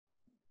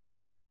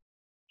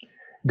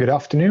Good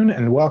afternoon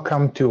and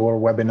welcome to our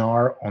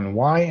webinar on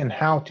why and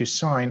how to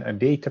sign a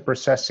data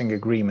processing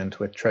agreement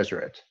with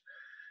Tresorit.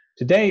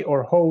 Today,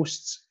 our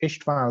hosts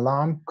István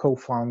Lam,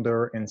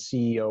 co-founder and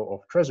CEO of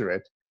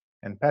Tresorit,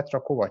 and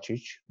Petra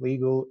Kovacic,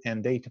 Legal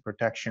and Data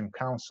Protection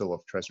Counsel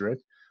of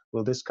Tresorit,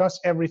 will discuss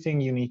everything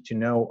you need to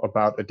know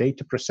about a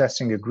data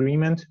processing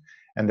agreement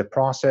and the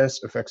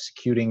process of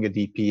executing a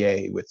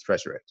DPA with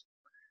Tresorit.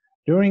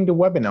 During the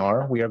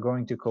webinar, we are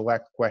going to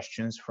collect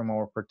questions from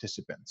our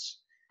participants.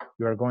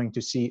 You are going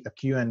to see a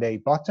Q&A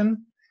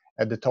button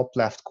at the top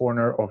left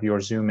corner of your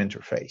Zoom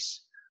interface.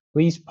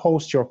 Please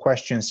post your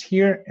questions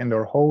here and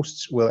our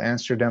hosts will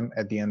answer them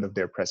at the end of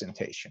their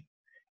presentation.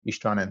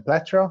 István and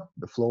Petra,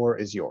 the floor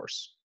is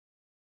yours.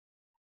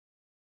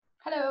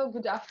 Hello,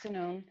 good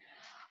afternoon.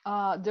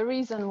 The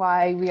reason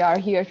why we are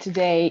here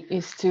today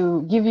is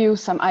to give you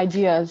some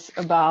ideas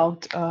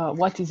about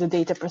what is a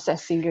data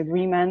processing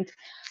agreement,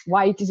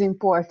 why it is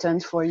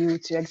important for you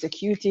to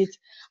execute it,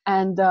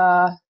 and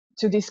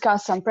to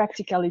discuss some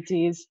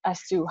practicalities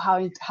as to how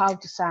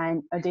to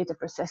sign a data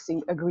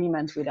processing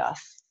agreement with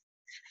us.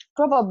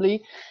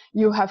 Probably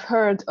you have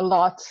heard a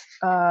lot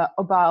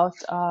about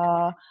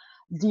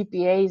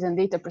DPAs and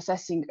data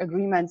processing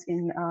agreements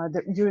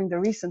during the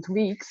recent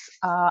weeks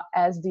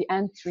as the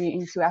entry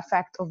into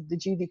effect of the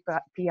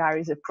GDPR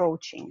is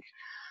approaching.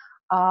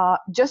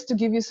 Just to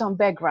give you some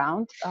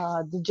background,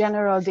 the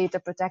General Data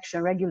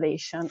Protection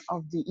Regulation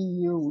of the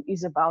EU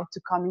is about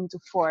to come into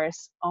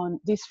force on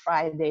this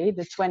Friday,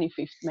 the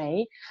 25th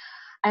May.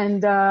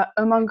 And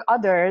among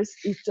others,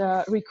 it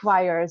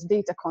requires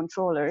data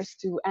controllers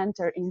to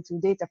enter into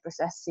data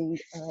processing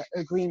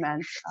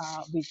agreements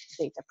with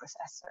data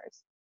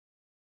processors.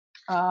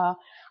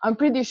 I'm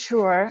pretty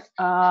sure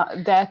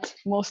that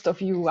most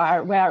of you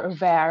are well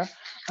aware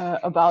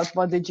about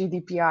what the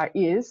GDPR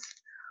is.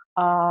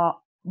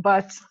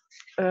 But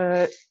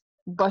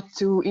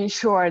to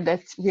ensure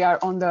that we are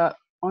on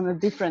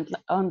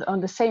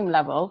the same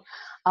level,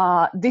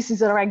 this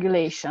is a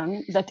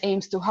regulation that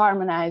aims to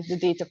harmonize the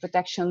data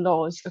protection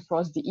laws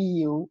across the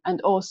EU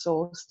and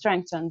also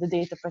strengthen the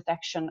data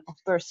protection of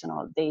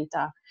personal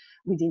data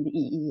within the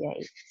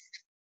EEA.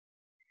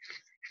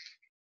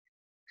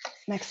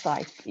 Next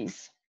slide,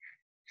 please.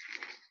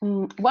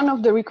 One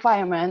of the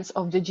requirements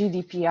of the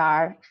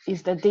GDPR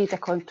is that data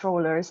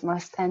controllers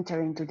must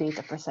enter into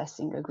data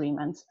processing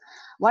agreements.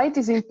 Why it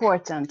is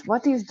important?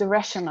 What is the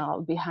rationale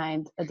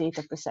behind a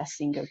data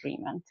processing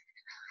agreement?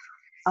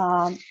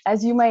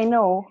 As you may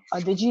know,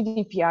 the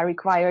GDPR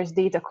requires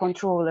data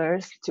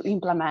controllers to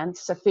implement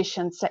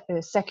sufficient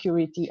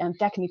security and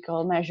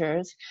technical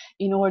measures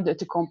in order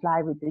to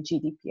comply with the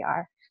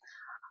GDPR.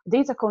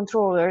 Data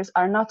controllers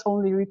are not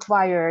only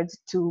required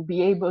to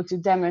be able to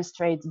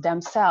demonstrate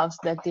themselves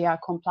that they are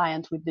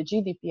compliant with the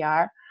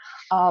GDPR,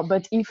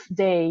 but if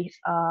they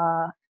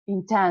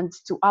intend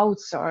to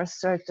outsource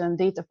certain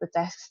data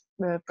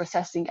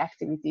processing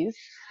activities,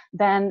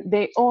 then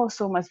they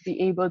also must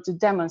be able to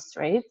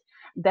demonstrate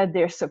that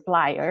their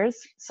suppliers,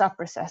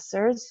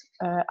 sub-processors,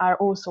 are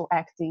also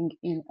acting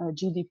in a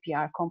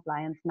GDPR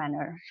compliant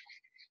manner.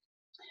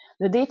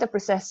 The data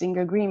processing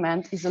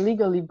agreement is a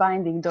legally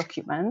binding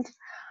document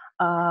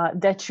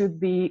that should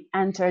be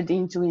entered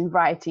into in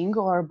writing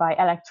or by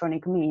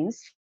electronic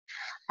means,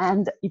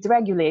 and it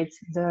regulates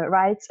the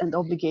rights and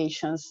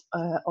obligations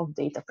of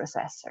data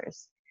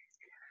processors.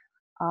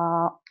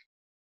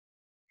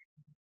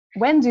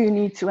 When do you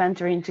need to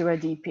enter into a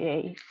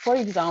DPA? For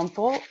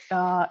example,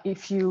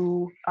 if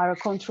you are a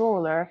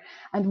controller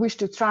and wish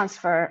to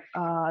transfer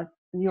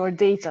your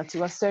data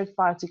to a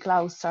third-party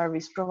cloud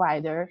service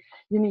provider,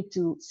 you need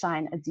to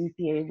sign a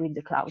DPA with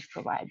the cloud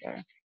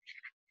provider.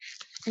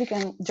 We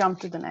can jump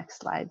to the next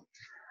slide.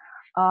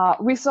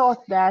 We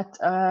thought that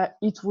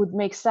it would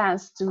make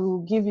sense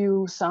to give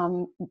you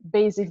some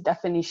basic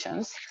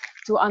definitions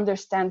to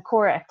understand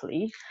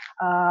correctly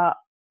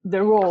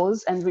the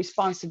roles and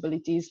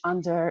responsibilities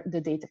under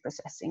the data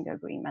processing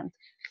agreement.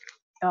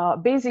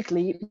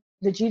 Basically,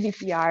 the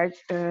GDPR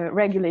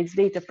regulates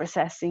data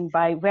processing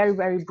by very,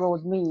 very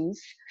broad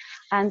means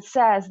and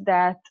says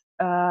that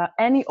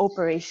any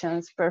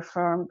operations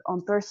performed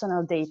on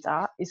personal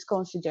data is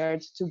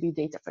considered to be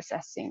data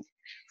processing.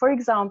 For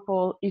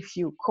example, if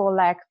you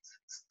collect,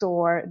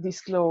 store,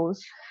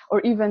 disclose, or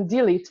even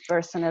delete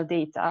personal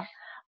data,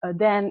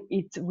 then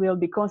it will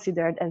be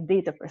considered as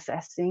data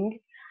processing,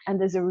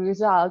 and as a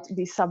result,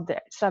 be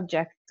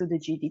subject to the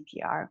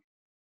GDPR.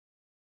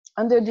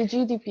 Under the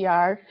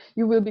GDPR,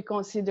 you will be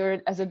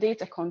considered as a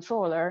data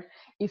controller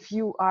if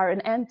you are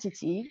an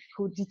entity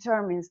who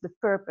determines the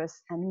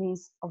purpose and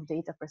means of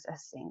data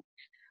processing.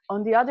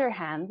 On the other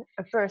hand,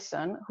 a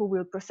person who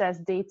will process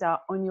data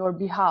on your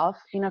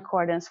behalf in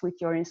accordance with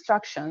your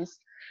instructions,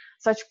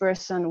 such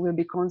person will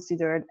be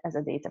considered as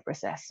a data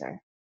processor.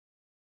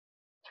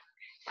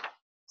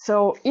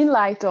 So in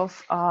light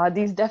of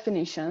these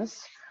definitions,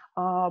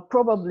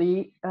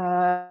 probably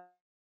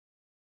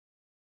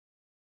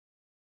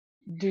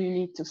do you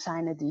need to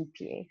sign a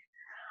DPA?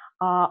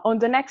 On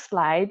the next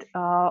slide,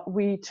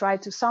 we try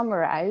to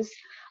summarize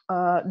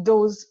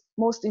those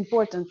most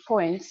important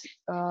points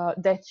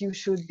that you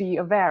should be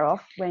aware of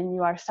when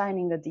you are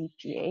signing a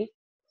DPA.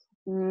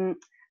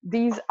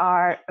 These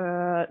are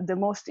the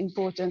most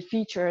important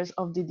features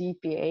of the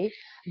DPA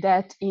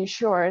that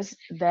ensures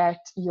that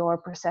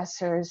your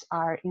processors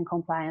are in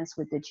compliance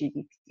with the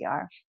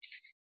GDPR.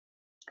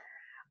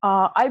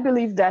 I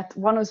believe that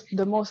one of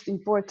the most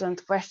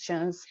important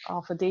questions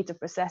of a data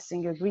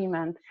processing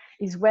agreement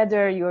is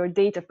whether your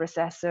data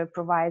processor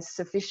provides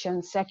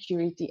sufficient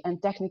security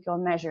and technical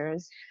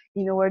measures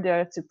in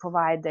order to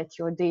provide that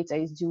your data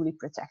is duly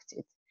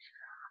protected.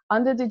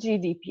 Under the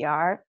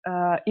GDPR,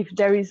 if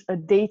there is a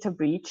data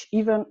breach,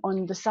 even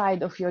on the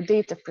side of your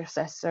data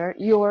processor,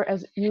 you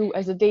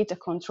as a data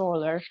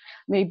controller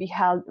may be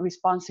held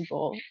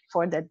responsible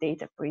for that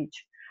data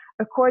breach.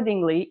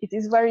 Accordingly, it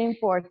is very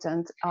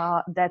important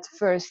that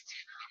first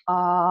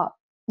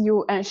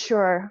you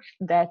ensure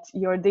that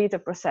your data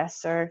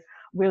processor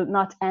will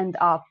not end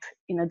up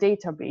in a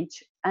data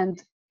breach.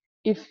 And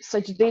if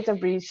such data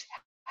breach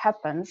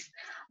happens,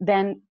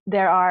 then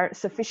there are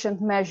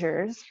sufficient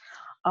measures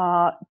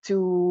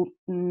to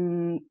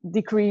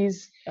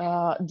decrease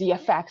the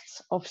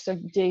effects of such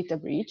data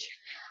breach,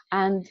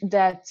 and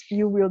that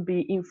you will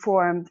be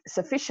informed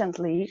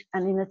sufficiently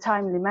and in a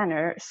timely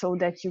manner so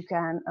that you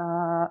can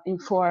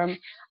inform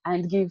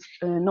and give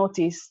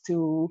notice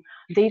to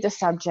data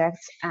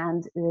subjects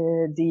and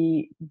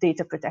the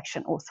data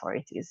protection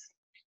authorities.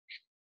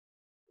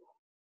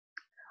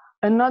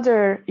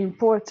 Another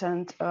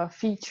important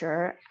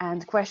feature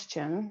and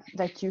question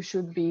that you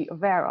should be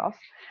aware of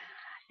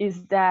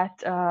is that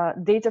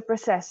data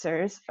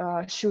processors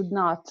should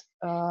not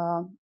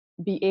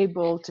be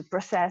able to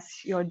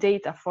process your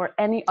data for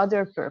any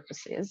other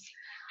purposes.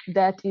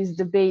 That is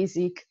the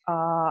basic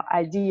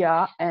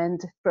idea and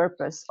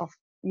purpose of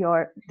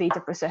your data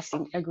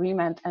processing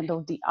agreement and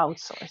of the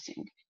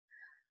outsourcing.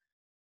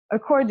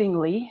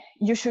 Accordingly,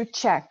 you should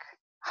check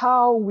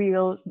how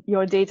will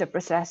your data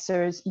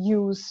processors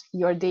use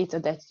your data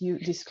that you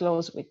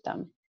disclose with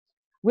them.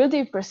 Will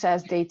they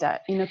process data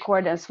in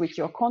accordance with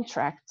your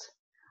contract,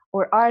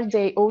 or are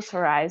they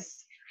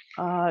authorized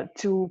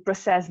to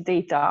process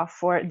data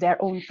for their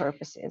own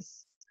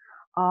purposes?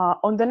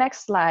 On the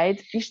next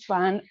slide,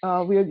 István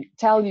will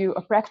tell you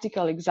a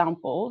practical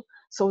example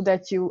so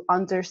that you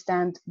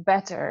understand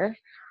better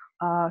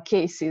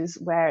cases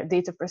where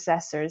data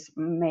processors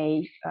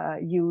may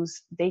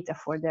use data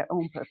for their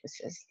own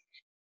purposes.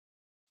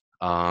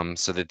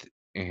 So that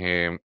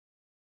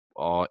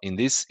in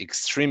this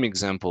extreme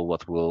example,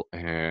 what we'll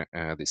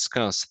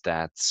discuss,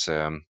 that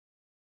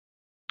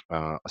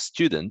a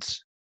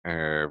student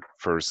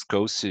first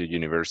goes to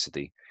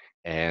university,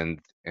 and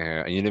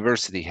a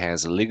university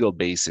has a legal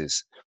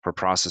basis for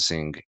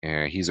processing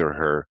his or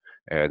her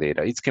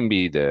data. It can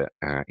be the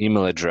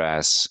email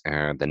address,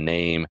 the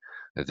name,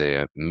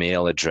 the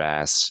mail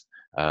address,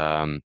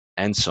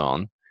 and so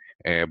on.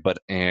 But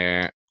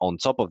on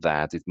top of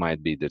that, it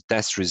might be the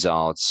test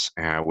results,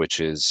 which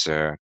is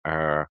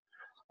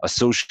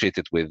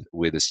associated with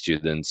the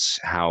students,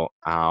 how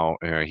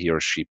he or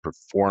she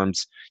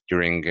performs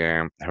during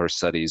her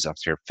studies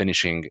after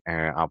finishing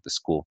up the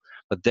school.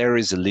 But there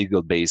is a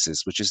legal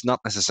basis, which is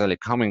not necessarily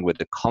coming with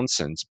the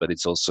consent, but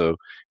it's also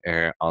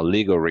a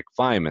legal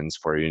requirements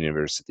for a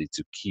university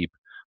to keep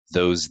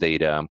those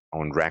data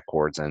on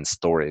records and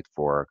store it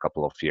for a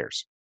couple of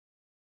years.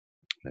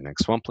 The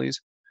next one,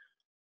 please.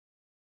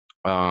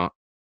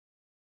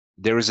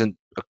 There is a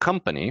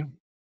company,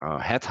 a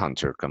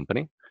headhunter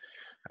company.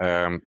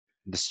 The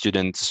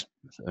student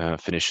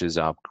finishes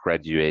up,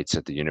 graduates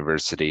at the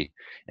university,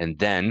 and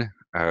then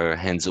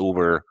hands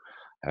over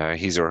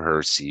his or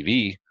her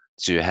CV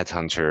to a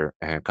headhunter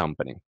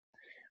company.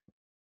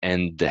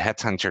 And the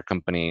headhunter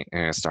company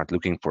start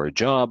looking for a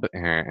job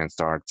and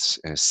starts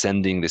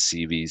sending the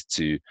CVs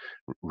to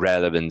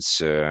relevant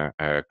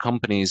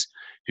companies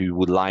who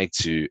would like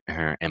to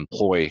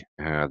employ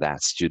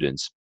that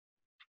student.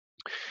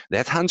 The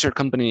headhunter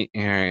company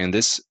in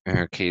this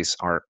case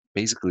are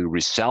basically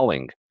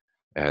reselling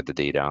the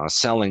data,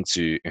 selling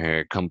to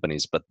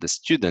companies, but the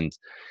student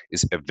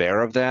is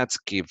aware of that,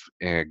 give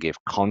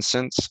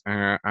consent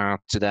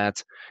to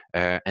that,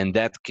 and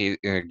that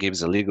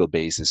gives a legal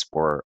basis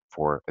for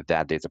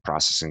that data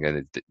processing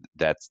and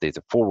that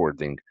data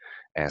forwarding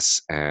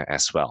as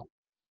well.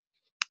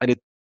 And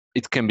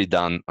it can be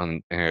done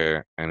in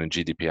a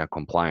GDPR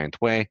compliant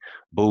way.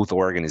 Both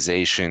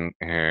organizations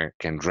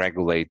can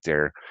regulate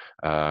their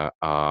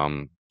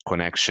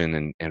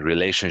connection and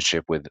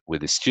relationship with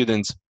the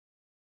students,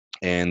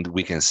 and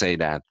we can say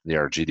that they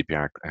are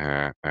GDPR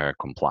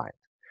compliant.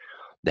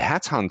 The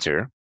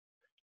headhunter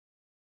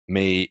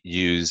may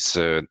use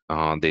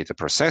data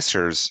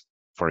processors,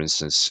 for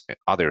instance,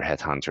 other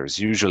headhunters.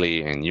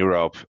 Usually in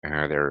Europe,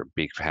 they're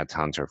big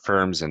headhunter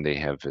firms, and they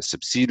have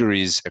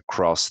subsidiaries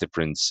across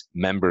different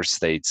member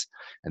states,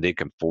 and they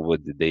can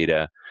forward the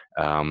data.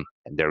 And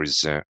there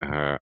is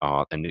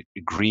an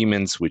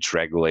agreement which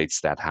regulates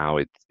that how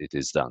it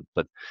is done.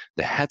 But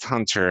the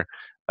headhunter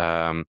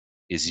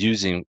is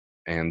using,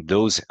 and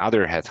those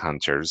other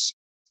headhunters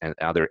and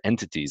other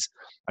entities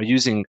are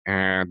using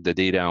the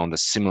data on the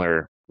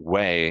similar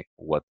way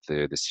what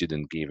the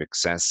student gave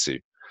access to,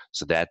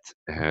 so that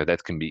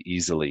that can be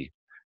easily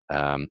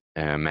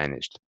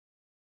managed.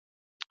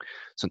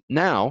 So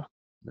now,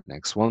 the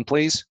next one,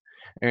 please.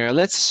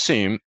 Let's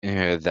assume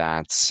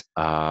that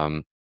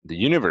the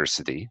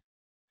university,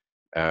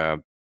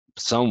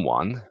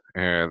 someone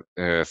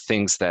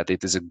thinks that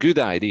it is a good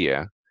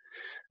idea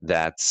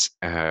that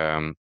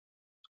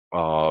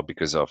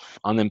because of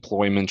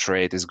unemployment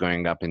rate is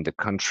going up in the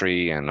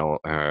country and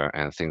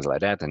things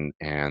like that,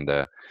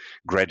 and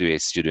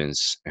graduate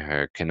students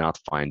cannot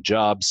find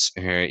jobs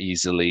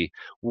easily.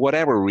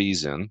 Whatever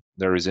reason,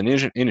 there is an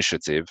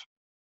initiative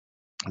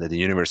that the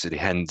university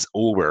hands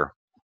over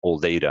all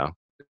data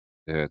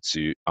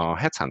to a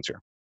headhunter,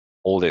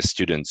 all the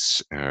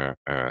students'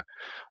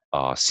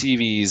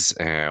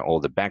 CVs, all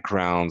the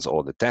backgrounds,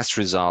 all the test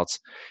results,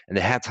 and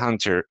the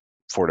headhunter,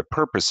 for the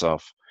purpose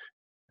of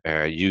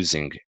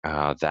using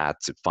that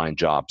to find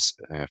jobs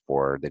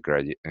for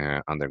the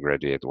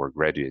undergraduate or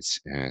graduate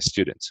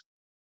students.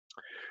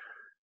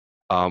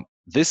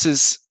 This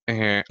is,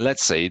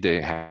 let's say,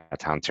 the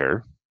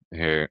headhunter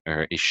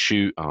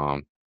issue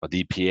a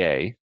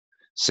DPA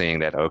saying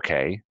that,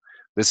 okay,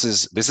 this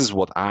is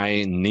what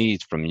I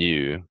need from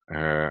you,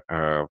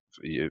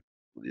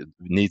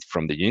 need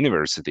from the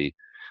university,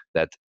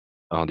 that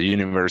the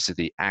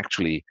university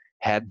actually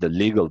had the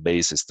legal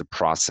basis to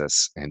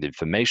process and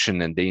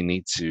information, and they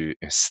need to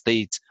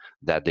state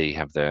that they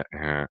have the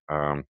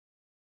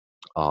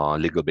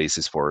legal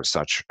basis for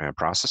such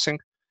processing.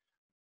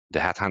 The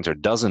headhunter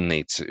doesn't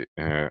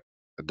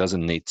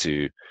need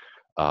to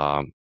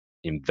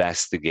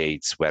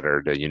investigate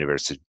whether the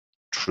university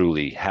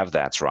truly have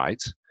that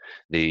right.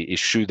 They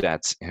issue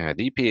that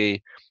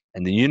DPA,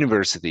 and the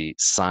university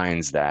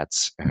signs that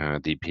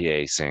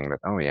DPA saying that,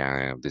 oh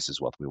yeah, this is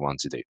what we want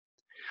to do.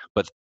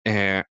 But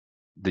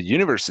the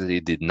university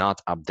did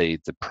not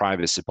update the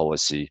privacy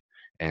policy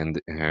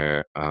and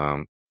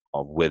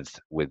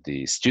with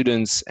the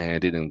students,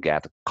 and didn't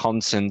get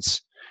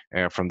consent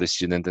from the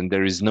student, and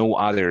there is no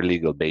other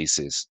legal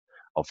basis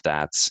of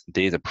that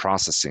data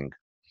processing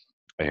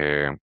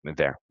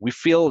there. We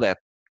feel that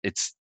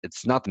it's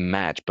not a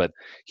match, but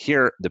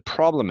here the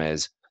problem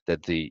is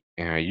that the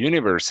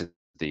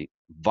university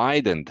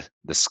widened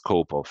the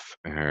scope of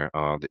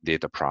the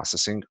data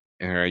processing,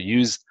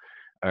 used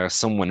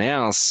someone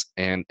else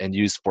and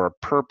used for a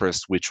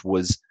purpose which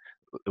was,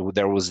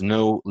 there was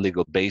no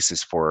legal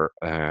basis for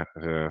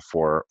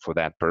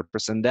that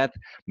purpose, and that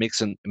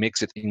makes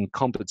it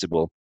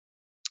incompatible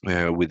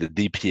with the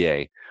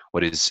DPA,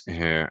 what is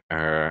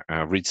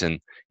written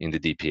in the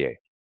DPA.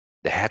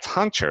 The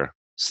headhunter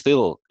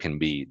still can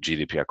be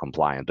GDPR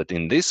compliant, but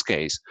in this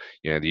case,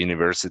 the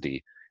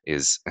university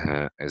is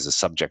a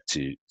subject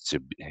to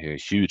a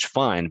huge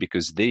fine,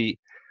 because they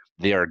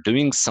are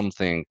doing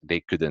something they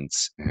couldn't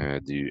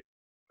do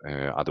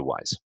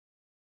otherwise.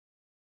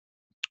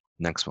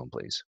 Next one,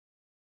 please.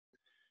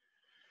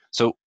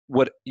 So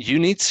what you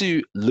need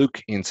to look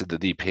into the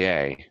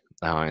DPA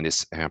in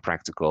this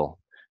practical,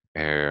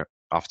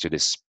 after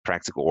this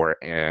practical or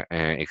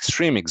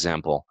extreme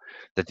example,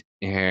 that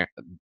the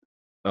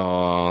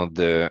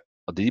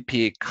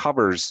DPA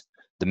covers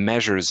the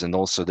measures and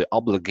also the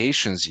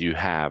obligations you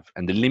have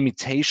and the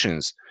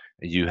limitations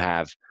you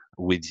have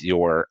with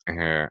your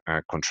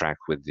contract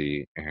with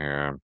the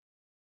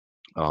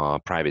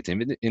private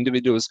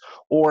individuals,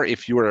 or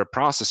if you are a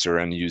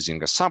processor and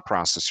using a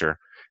sub-processor,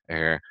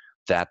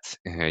 that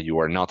you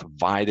are not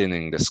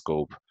widening the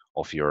scope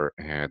of your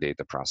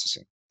data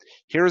processing.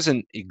 Here's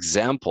an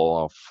example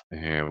of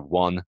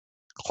one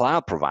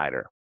cloud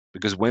provider,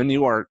 because when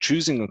you are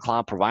choosing a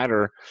cloud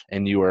provider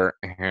and you are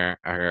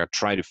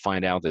trying to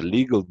find out the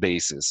legal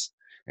basis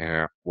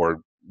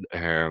or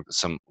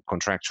some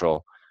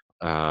contractual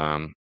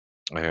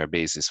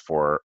basis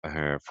for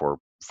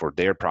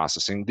their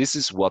processing, this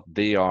is what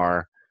they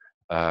are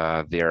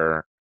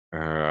they're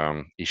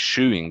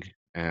issuing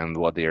and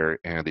what they're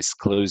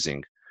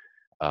disclosing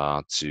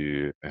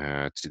to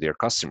their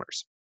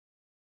customers.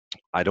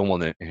 I don't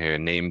want to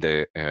name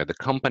the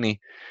company,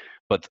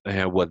 but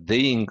what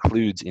they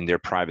include in their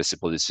privacy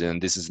policy,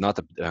 and this is not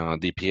a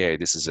DPA,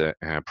 this is a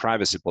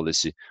privacy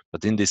policy,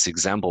 but in this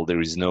example,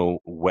 there is no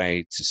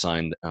way to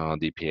sign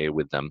DPA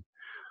with them,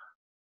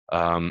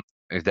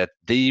 that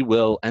they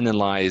will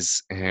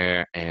analyze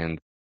and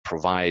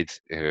provide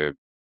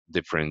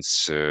different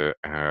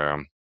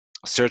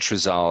search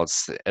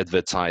results,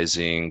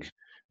 advertising,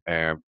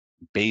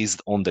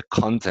 based on the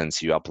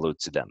contents you upload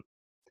to them.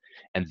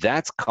 And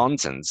that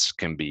contents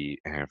can be,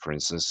 for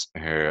instance,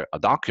 a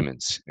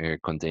document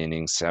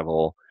containing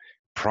several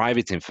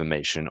private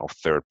information of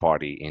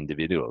third-party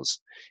individuals.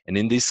 And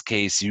in this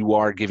case, you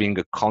are giving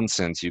a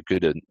consent you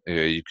couldn't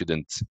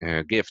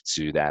give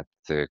to that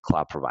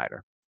cloud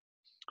provider.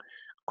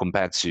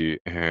 Compared to,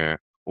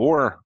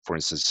 or for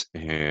instance,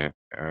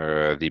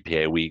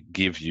 DPA, we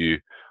give you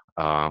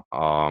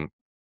a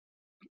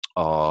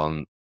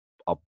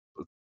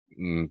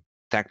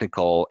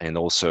technical and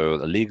also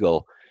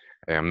legal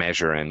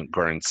measure and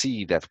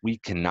guarantee that we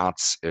cannot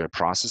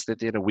process the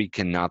data, we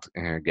cannot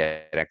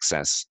get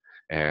access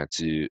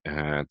to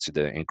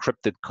the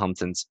encrypted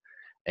contents,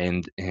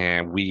 and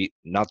we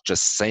not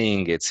just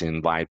saying it's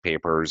in white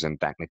papers and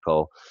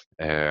technical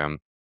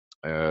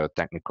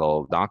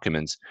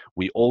documents,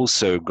 we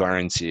also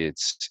guarantee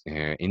it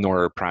in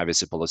our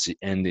privacy policy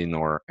and in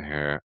our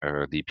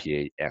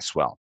DPA as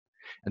well.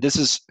 And this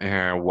is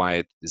why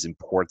it is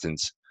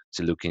important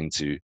to look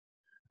into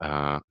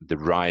the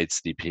right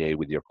DPA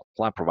with your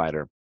cloud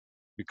provider,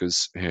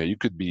 because you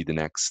could be the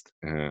next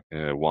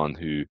one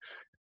who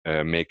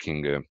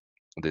making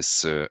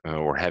this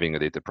or having a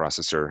data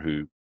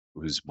processor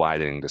who's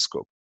widening the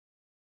scope.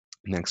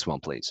 Next one,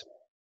 please.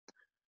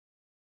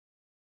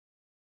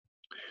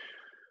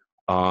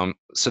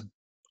 So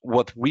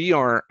what we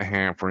are,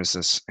 for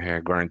instance,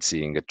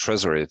 guaranteeing at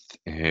Tresorit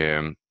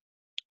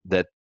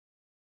that,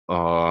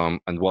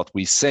 and what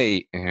we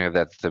say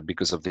that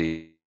because of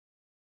the,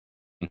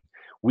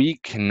 we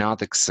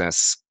cannot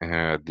access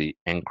the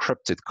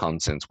encrypted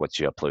content what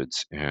you upload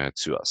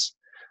to us.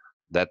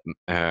 That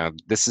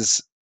this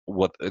is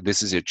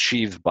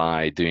achieved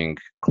by doing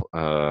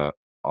an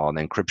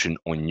encryption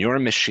on your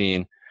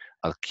machine,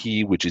 a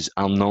key which is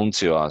unknown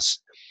to us.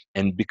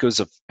 And because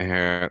of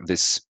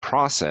this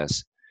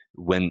process,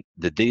 when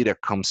the data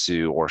comes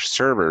to our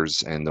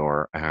servers and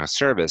our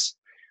service,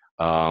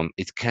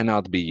 it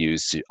cannot be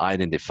used to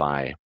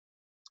identify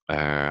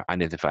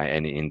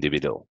any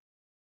individual.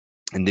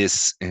 And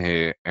this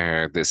under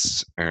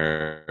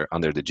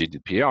the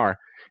GDPR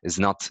is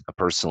not a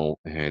personal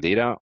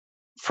data.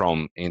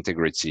 From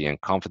integrity and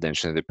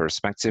confidentiality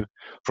perspective,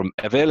 from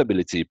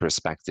availability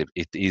perspective,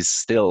 it is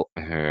still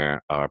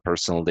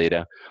personal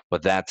data,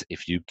 but that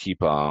if you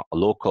keep a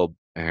local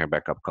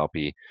backup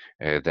copy,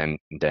 then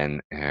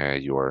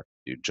you're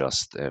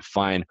just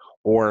fine,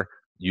 or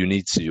you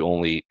need to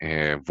only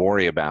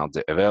worry about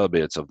the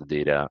availability of the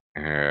data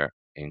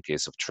in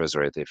case of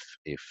Tresorit if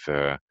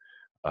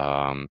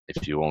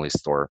you only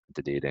store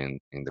the data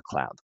in the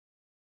cloud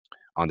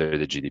under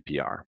the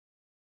GDPR.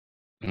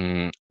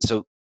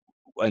 So,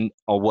 and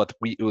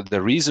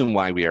the reason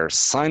why we are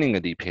signing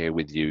a DPA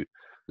with you,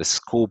 the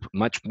scope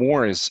much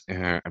more is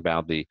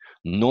about the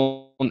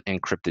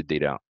non-encrypted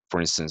data. For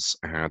instance,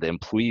 the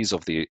employees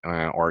of the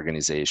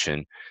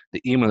organization,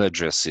 the email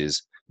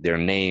addresses, their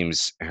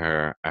names,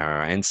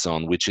 and so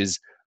on, which is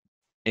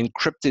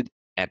encrypted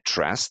at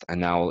rest.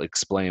 And I'll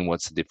explain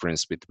what's the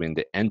difference between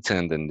the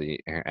end-to-end and the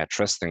at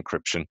rest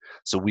encryption.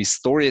 So we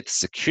store it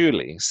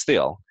securely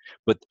still,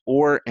 but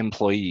our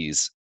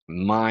employees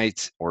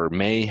might or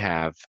may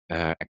have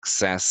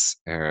access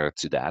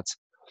to that,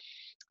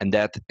 and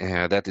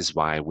that is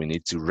why we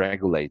need to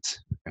regulate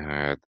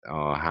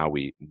how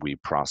we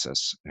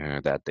process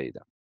that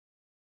data.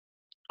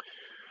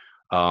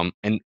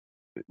 And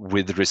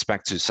with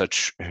respect to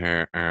such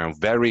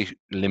very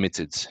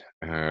limited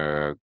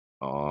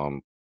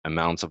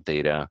amounts of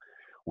data,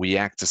 we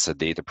act as a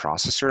data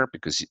processor,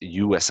 because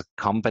you as a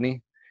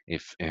company,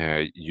 if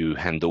you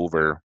hand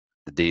over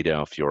the data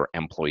of your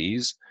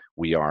employees,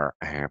 we are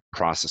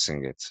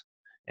processing it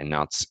and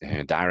not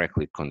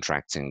directly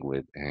contracting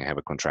with, have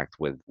a contract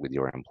with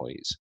your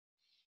employees.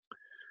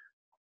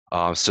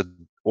 So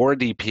our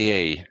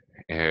DPA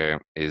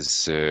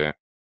is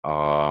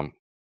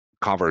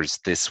covers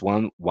this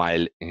one,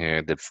 while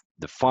the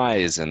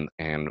files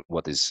and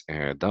what is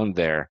done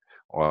there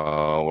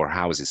or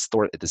how is it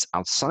stored, it is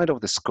outside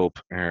of the scope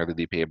the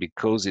DPA,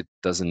 because it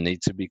doesn't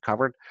need to be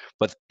covered.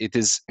 But it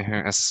is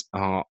as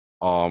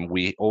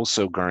we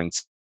also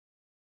guarantee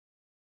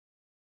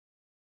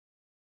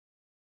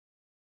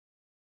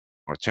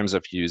or terms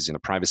of use in a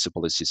privacy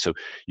policy, so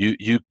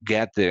you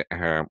get the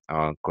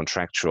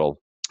contractual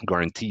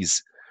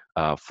guarantees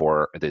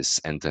for this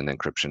end-to-end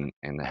encryption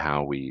and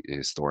how we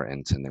store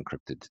end-to-end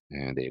encrypted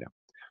data.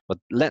 But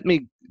let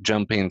me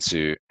jump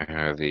into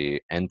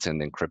the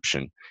end-to-end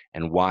encryption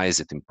and why is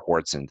it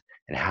important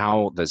and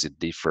how does it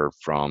differ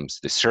from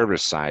the server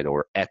side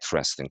or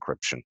at-rest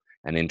encryption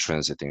and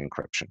in-transit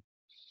encryption.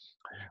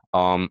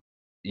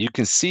 You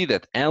can see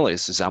that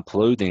Alice is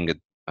uploading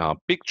a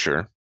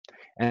picture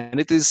and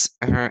it is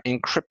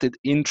encrypted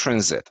in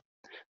transit.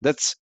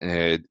 That's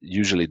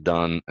usually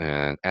done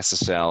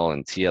SSL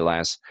and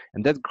TLS,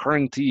 and that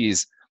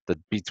guarantees that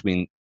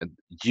between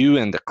you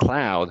and the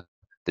cloud,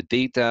 the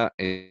data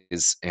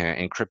is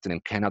encrypted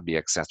and cannot be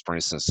accessed. For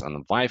instance, on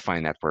a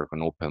Wi-Fi network,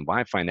 an open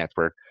Wi-Fi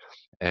network,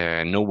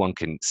 no one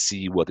can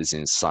see what is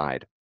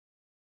inside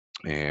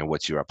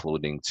what you're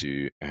uploading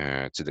to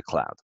the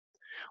cloud.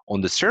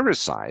 On the server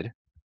side,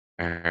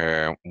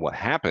 what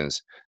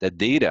happens, that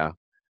data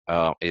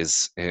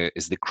is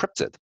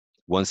decrypted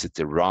once it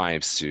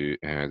arrives to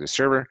the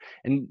server,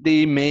 and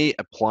they may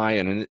apply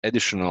an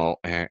additional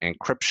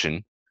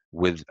encryption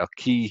with a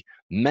key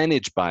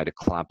managed by the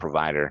cloud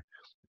provider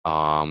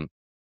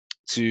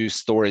to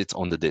store it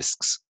on the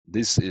disks.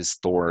 This is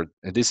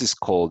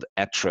called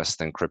at-rest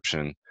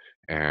encryption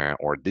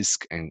or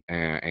disk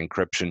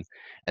encryption,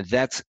 and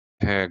that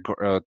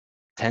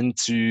tend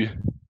to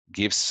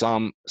give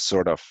some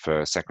sort of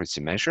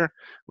secrecy measure.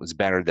 It's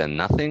better than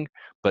nothing.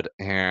 But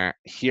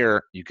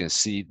here you can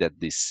see that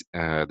this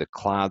the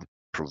cloud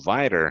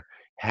provider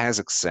has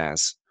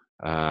access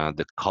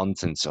the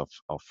contents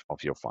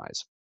of your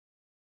files.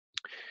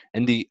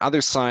 And the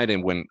other side,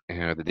 and when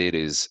the data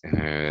is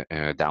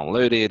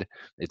downloaded,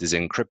 it is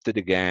encrypted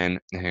again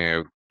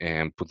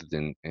and put it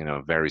in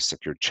a very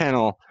secure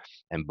channel,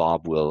 and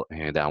Bob will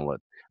download.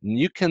 And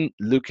you can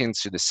look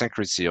into the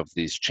secrecy of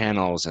these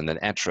channels and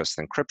the at-rest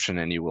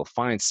encryption, and you will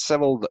find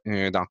several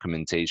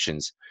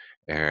documentations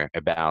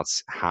about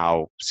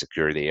how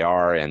secure they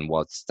are and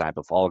what type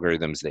of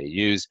algorithms they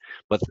use.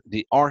 But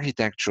the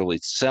architecture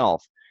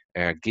itself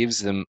gives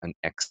them an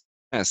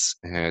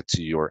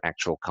to your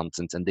actual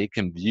content, and they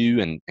can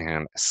view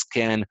and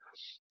scan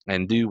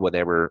and do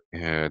whatever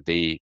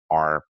they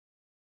are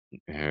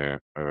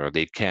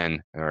they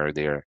can or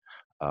they're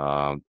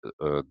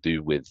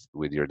do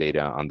with your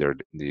data under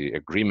the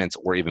agreements,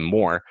 or even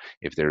more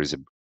if there is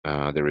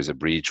a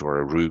breach or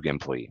a rogue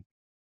employee.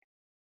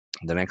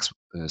 The next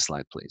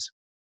slide, please.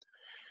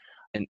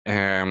 And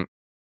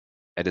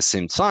at the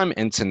same time,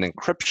 end-to-end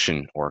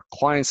encryption or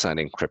client-side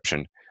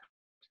encryption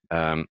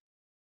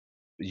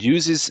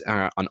uses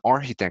an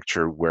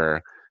architecture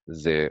where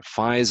the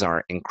files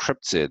are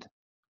encrypted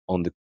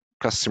on the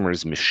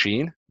customer's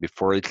machine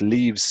before it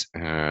leaves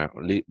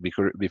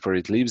before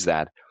it leaves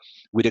that,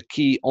 with a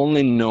key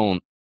only known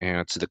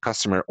to the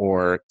customer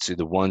or to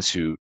the ones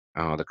who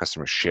the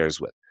customer shares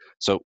with.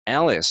 So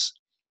Alice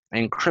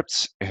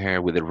encrypts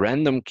with a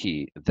random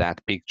key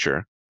that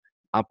picture,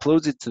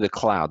 uploads it to the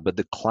cloud, but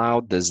the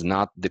cloud does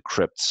not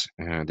decrypt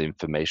the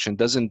information,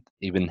 doesn't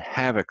even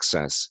have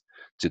access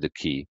to the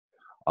key.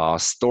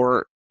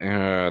 Store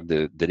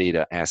the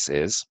data as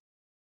is,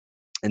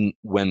 and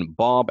when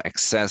Bob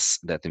accesses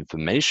that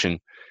information,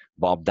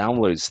 Bob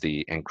downloads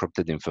the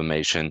encrypted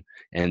information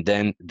and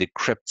then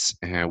decrypts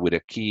with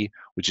a key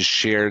which is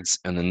shared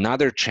on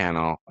another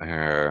channel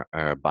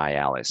by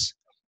Alice.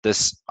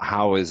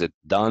 How is it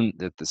done?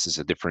 That this is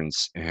a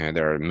difference.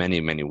 There are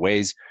many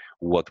ways.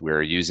 What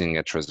we're using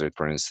at Tresorit,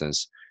 for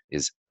instance,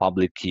 is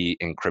public key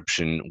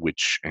encryption,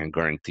 which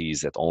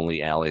guarantees that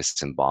only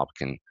Alice and Bob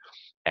can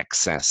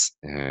access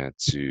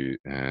to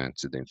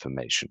the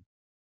information.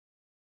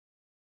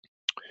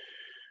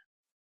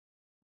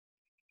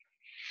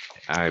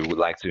 I would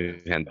like to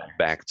hand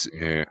back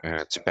to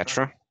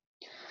Petra.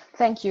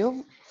 Thank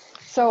you.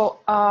 So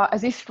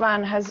as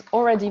István has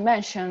already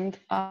mentioned,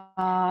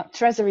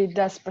 Tresorit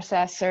does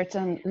process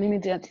certain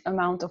limited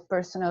amount of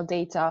personal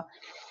data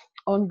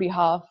on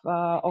behalf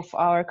of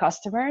our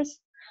customers.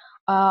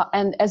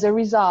 And as a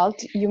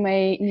result, you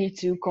may need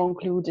to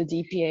conclude a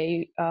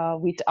DPA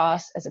with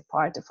us as a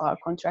part of our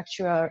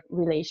contractual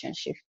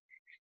relationship.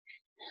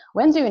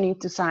 When do you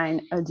need to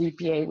sign a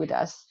DPA with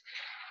us?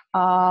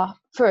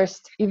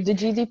 First, if the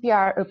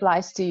GDPR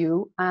applies to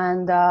you,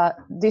 and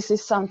this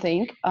is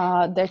something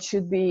that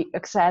should be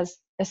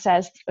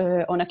assessed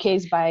on a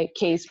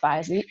case-by-case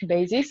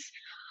basis,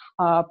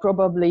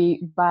 probably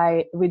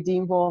with the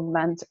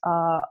involvement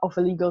of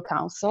a legal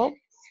counsel.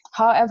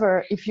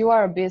 However, if you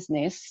are a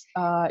business,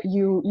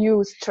 you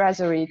use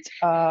Tresorit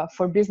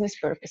for business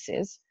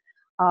purposes,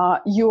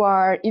 you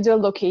are either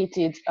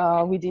located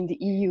within the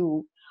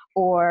EU,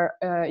 or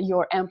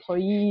your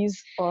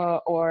employees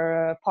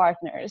or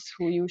partners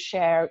who you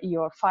share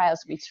your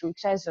files with through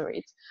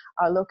Tresorit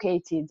are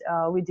located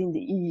within the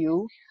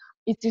EU,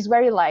 it is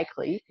very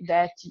likely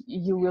that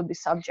you will be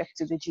subject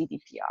to the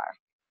GDPR.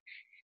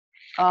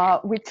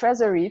 With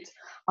Tresorit,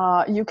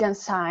 you can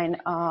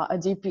sign a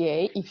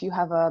DPA if you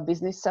have a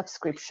business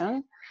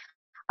subscription,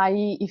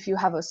 i.e. if you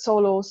have a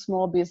solo,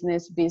 small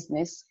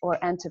business, or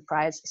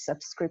enterprise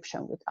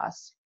subscription with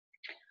us.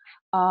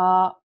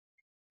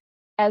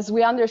 As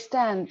we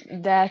understand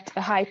that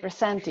a high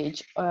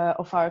percentage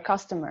of our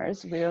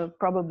customers will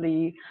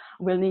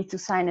need to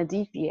sign a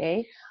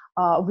DPA,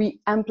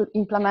 we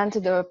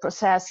implemented a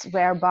process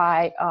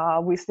whereby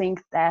we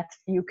think that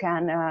you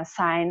can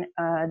sign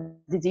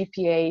the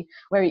DPA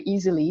very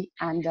easily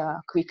and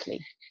quickly.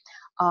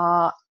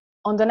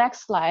 On the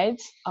next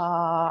slides,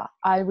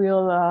 I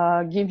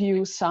will give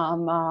you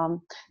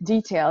some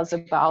details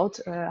about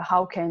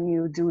how can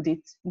you do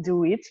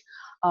it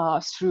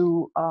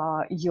through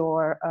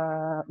your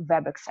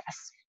web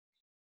access.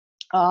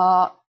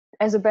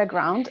 As a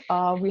background,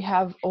 we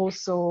have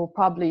also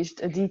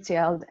published a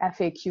detailed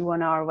FAQ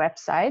on our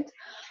website,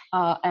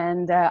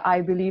 and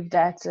I believe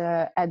that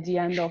at the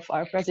end of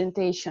our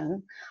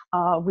presentation,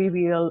 we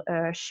will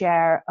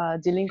share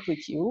the link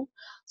with you.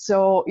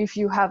 So if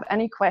you have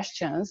any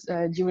questions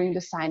during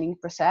the signing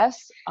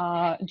process,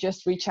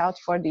 just reach out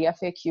for the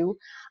FAQ,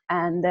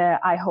 and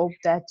I hope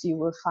that you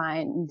will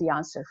find the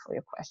answer for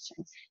your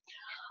questions.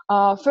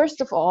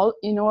 First of all,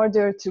 in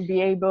order to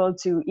be able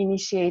to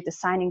initiate the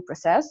signing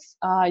process,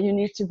 you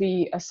need to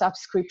be a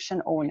subscription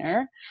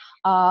owner,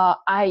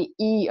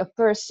 i.e. a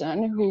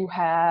person who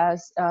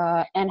has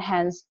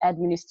enhanced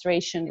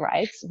administration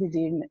rights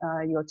within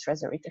your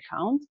Tresorit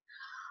account.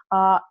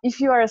 If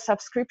you are a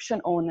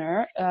subscription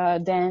owner,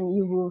 then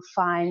you will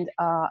find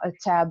a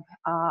tab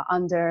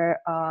under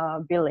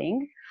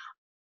billing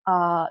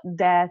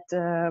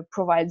that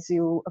provides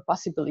you a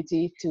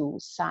possibility to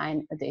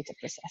sign a data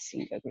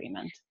processing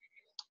agreement.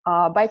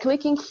 By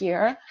clicking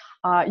here,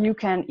 you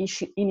can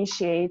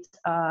initiate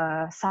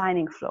a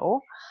signing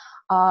flow.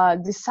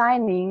 The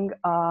signing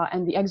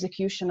and the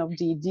execution of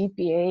the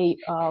DPA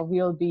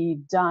will be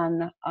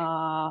done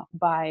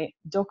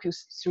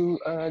through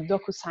a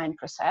DocuSign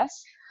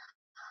process,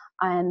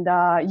 and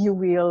you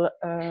will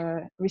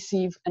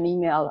receive an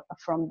email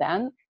from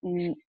them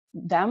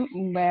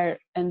where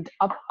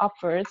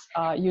upwards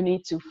you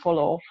need to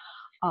follow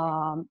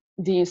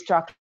the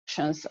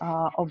instructions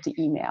of the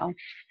email.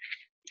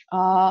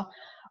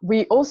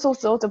 We also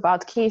thought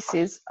about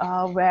cases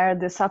where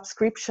the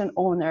subscription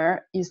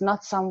owner is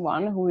not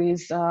someone who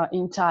is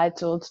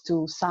entitled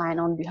to sign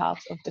on behalf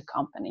of the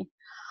company.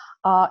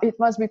 It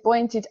must be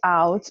pointed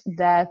out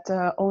that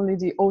only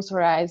the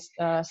authorized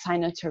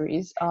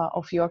signatories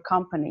of your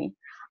company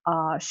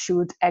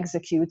should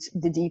execute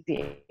the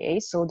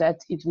DPA so that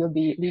it will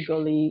be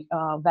legally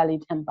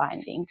valid and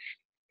binding.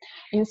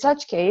 In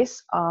such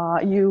case,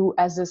 you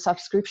as a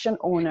subscription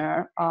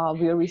owner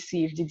will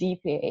receive the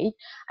DPA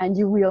and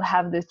you will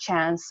have the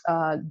chance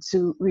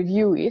to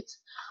review it,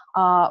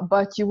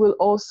 but you will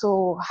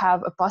also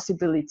have a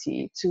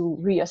possibility to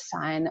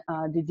reassign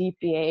the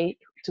DPA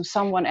to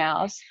someone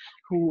else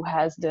who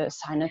has the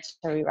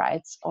signatory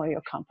rights on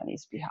your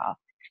company's behalf.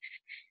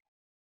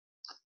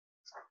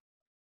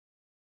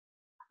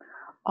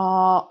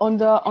 On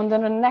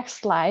the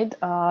next slide,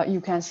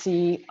 you can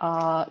see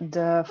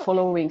the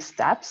following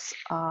steps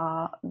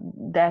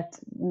that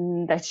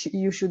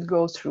you should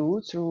go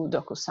through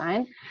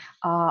DocuSign.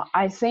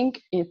 I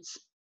think it's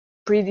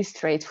pretty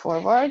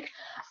straightforward,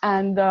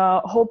 and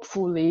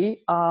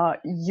hopefully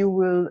you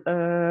will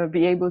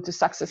be able to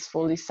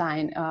successfully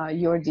sign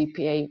your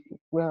DPA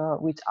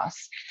with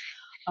us.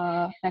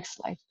 Next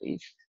slide,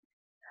 please.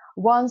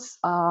 Once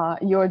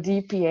your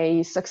DPA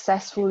is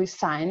successfully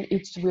signed,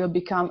 it will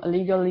become a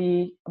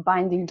legally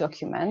binding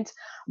document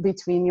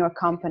between your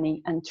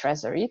company and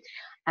Tresorit,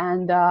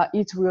 and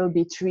it will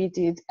be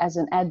treated as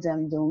an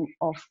addendum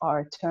of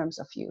our terms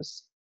of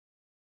use.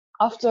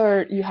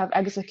 After you have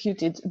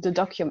executed the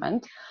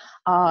document,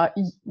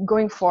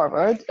 going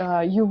forward,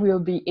 you will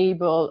be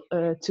able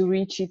to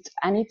reach it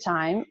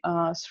anytime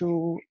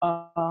through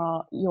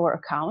your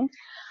account.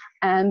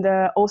 And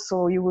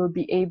also you will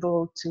be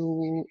able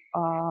to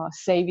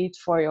save it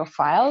for your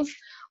files,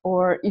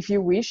 or if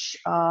you wish,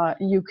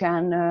 you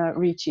can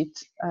reach it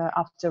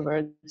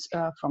afterwards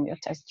from your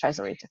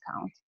Tresorit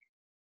account.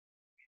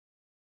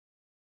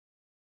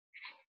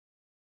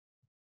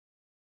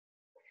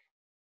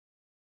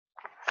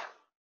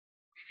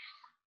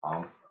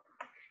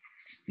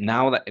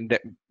 Now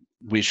that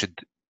we should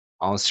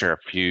answer a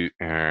few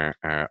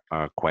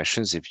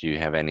questions. If you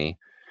have any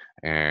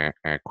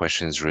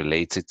questions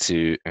related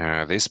to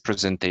this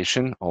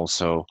presentation,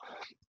 also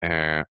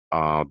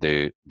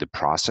the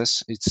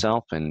process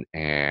itself, and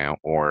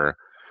or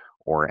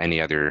any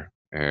other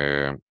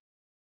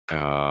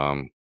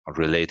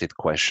related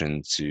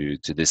question to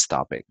this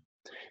topic.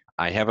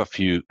 I have a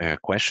few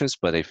questions,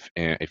 but if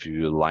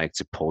you would like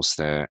to post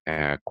a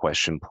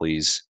question,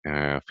 please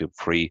feel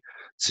free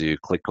to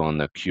click on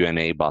the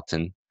Q&A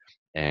button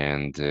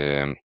and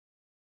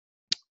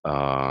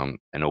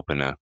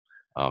open a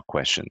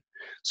question.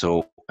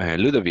 So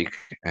Ludovic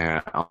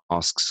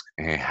asks,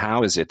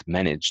 how is it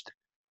managed?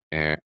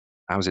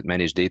 How is it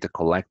managed? Data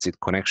collected,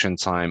 connection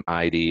time,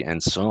 ID,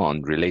 and so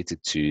on,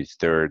 related to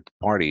third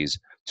parties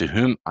to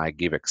whom I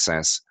give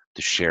access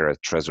to share a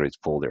Tresorit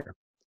folder.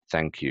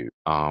 Thank you.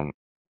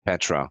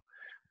 Petra,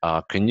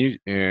 can you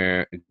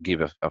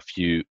give a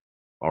few,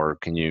 or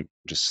can you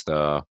just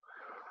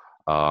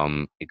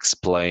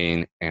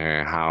explain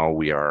how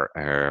we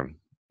are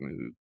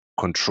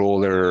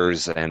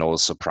controllers and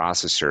also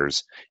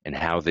processors, and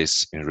how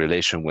this in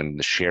relation when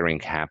the sharing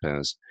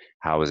happens,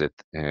 how is it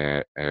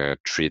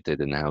treated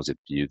and how is it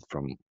viewed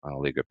from a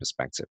legal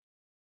perspective?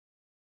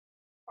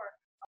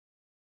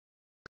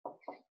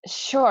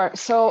 Sure.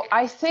 So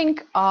I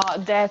think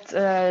that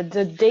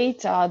the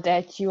data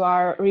that you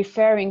are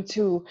referring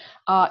to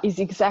is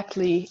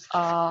exactly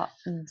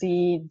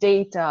the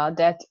data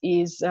that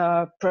is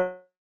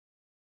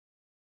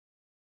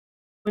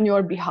on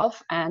your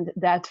behalf, and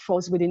that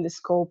falls within the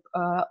scope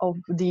of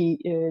the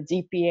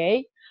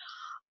DPA.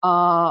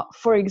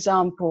 For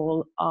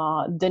example,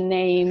 the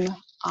name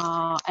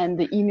and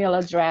the email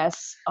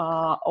address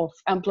of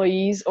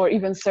employees or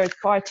even third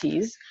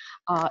parties,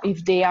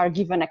 if they are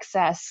given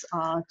access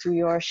to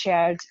your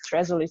shared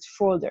Tresorit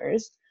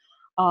folders,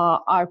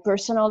 are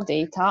personal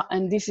data,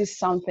 and this is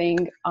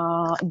something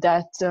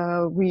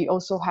that we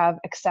also have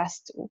access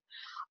to.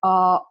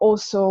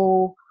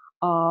 Also,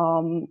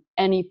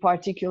 any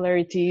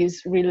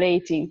particularities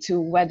relating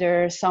to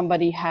whether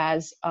somebody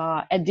has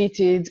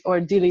edited or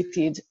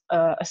deleted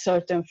a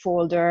certain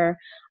folder,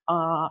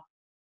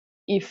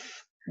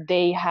 if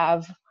they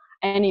have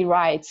any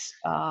rights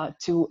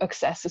to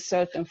access a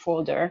certain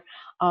folder,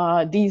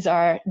 these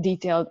are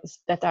details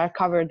that are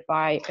covered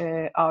by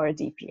our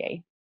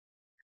DPA.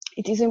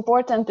 It is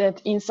important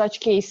that in such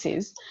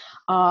cases,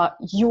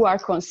 you are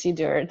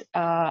considered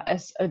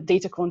as a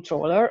data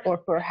controller or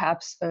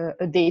perhaps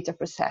a data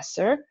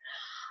processor.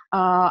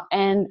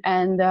 And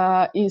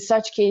in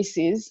such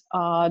cases,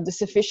 the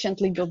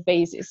sufficient legal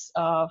basis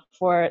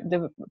for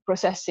the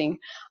processing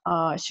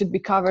should be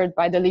covered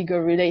by the legal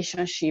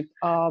relationship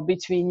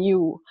between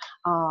you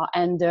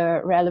and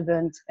the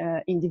relevant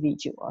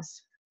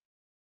individuals.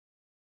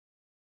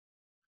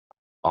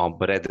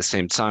 But at the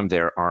same time,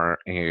 there are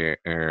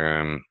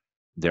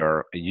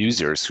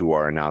users who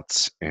are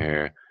not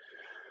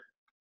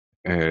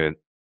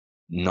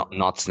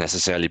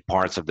necessarily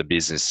parts of the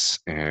business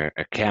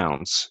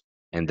accounts,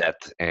 and that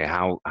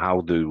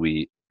how do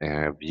we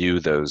view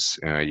those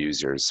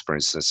users? For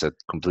instance, a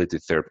completely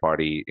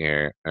third-party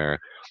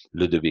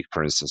Ludovic,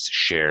 for instance,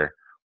 share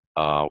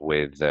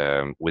with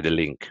a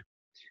link.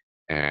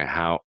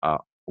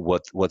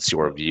 What's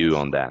your view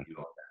on that?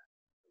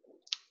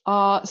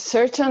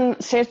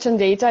 Certain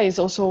data is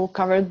also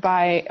covered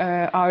by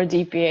our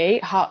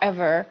DPA.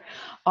 However,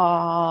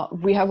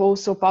 we have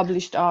also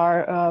published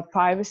our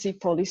privacy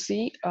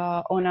policy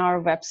on our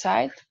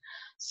website,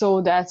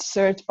 so that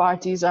third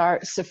parties are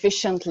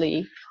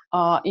sufficiently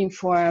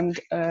informed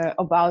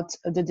about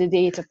the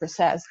data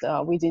processed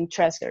within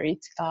Tresorit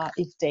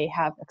if they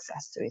have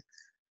access to it.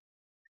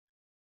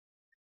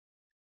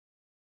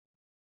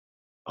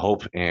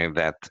 Hope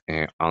that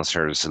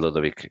answers,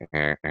 Ludovic,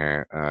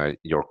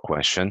 your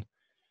question.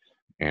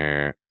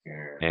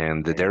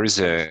 And there is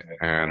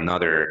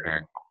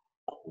another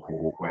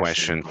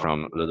question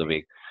from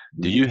Ludovic.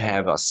 Do you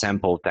have a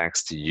sample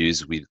text to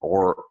use with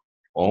our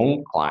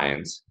own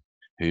clients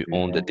who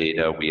own the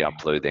data we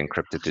upload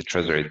encrypted to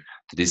Tresorit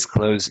to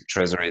disclose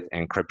Tresorit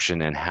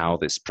encryption and how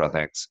this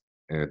protects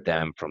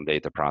them from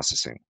data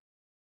processing?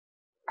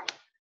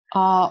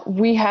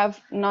 We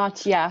have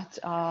not yet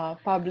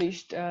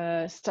published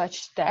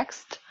such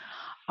text.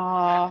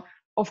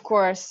 Of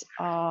course,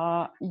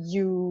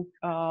 you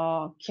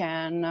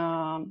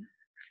can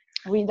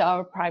read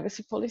our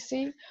privacy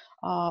policy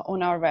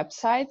on our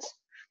website.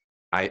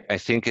 I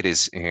think it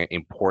is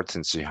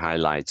important to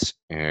highlight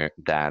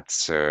that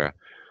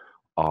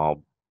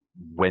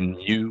when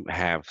you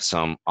have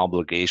some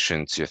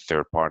obligation to a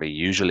third party,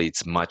 usually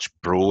it's much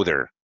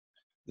broader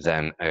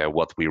than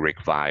what we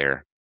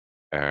require.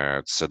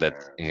 So that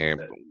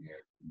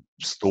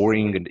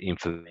storing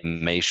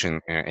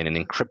information in an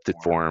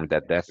encrypted form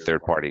that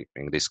third party,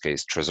 in this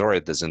case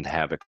Tresorit, doesn't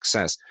have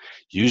access,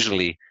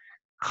 usually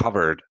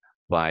covered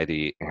by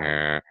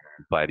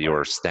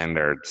your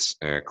standards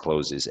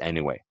clauses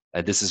anyway.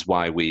 This is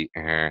why we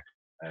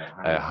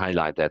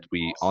highlight that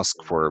we ask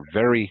for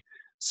very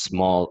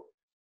small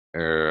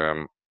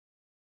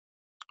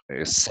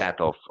set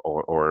of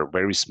or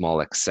very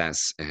small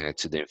access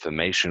to the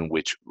information,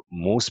 which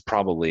most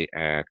probably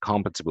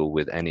compatible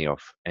with any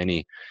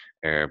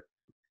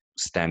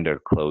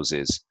standard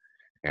clauses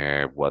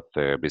what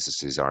the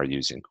businesses are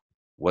using.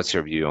 What's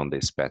your view on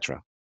this,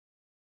 Petra?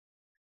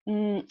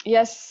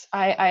 Yes,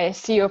 I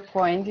see your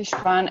point,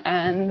 István,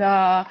 and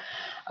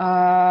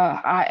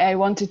I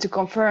wanted to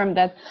confirm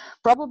that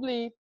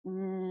probably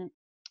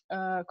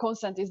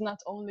consent is not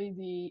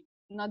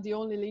the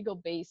only legal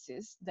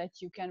basis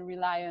that you can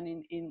rely on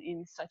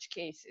in such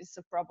cases.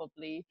 So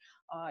probably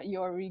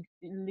your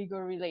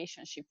legal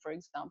relationship, for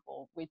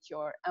example, with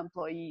your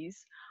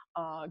employees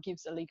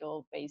gives a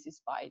legal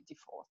basis by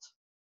default.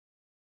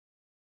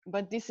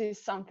 But this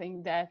is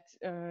something that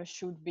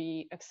should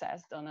be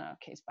accessed on a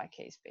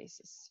case-by-case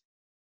basis.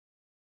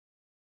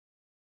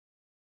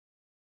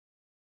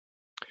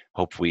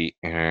 Hope we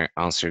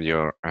answered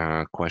your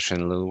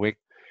question, Ludwig.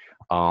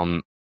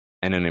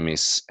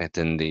 Anonymous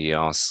attendee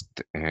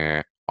asked,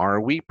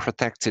 are we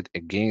protected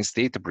against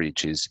data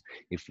breaches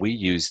if we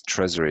use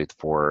Tresorit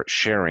for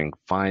sharing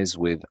files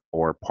with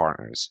our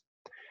partners?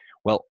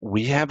 Well,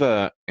 we have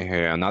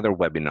another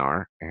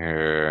webinar,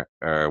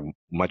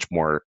 much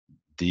more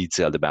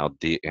detailed about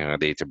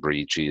data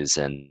breaches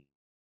and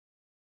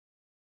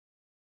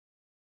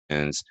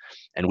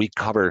we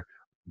cover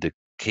the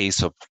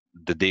case of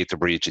the data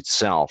breach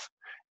itself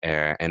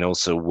and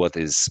also what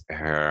is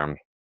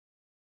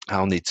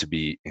how need to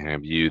be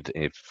viewed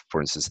if,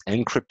 for instance,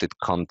 encrypted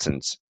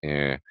content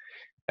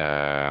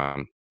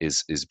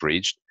is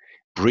breached.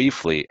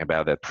 Briefly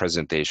about that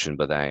presentation,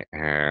 but I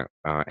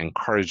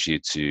encourage you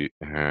to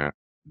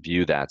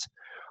view that.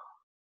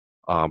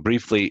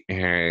 Briefly,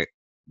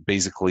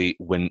 basically,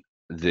 when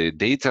the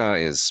data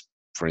is,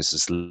 for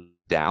instance,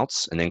 leaked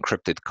out, an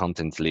encrypted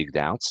content leaked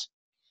out,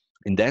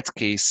 in that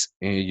case,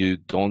 you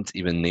don't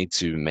even need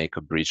to make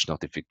a breach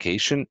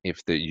notification if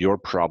your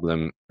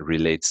problem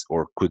relates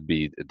or could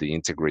be the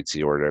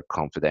integrity or the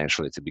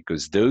confidentiality,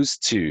 because those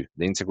two,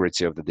 the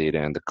integrity of the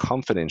data and the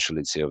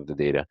confidentiality of the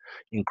data,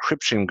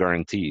 encryption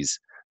guarantees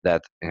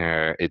that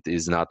it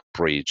is not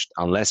breached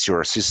unless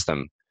your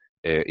system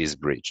is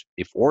breached.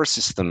 If our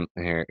system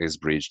is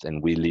breached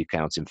and we leak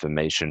out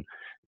information,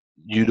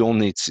 you don't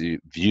need to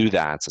view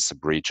that as a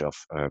breach of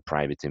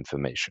private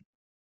information.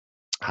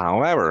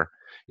 However,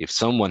 if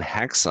someone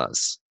hacks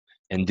us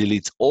and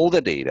deletes all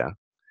the data,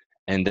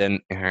 and then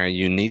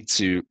you need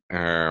to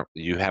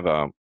you have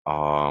a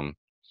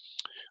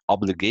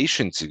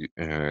obligation to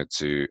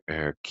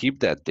keep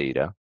that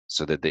data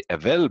so that the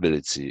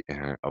availability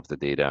of the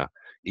data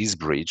is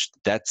breached.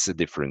 That's a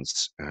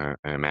difference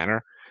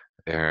manner.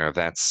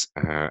 That's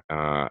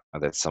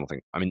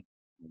something. I mean,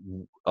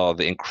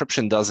 the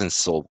encryption doesn't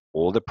solve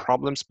all the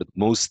problems, but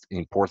most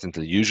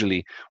importantly,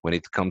 usually when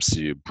it comes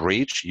to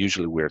breach,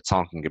 usually we're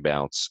talking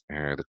about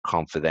the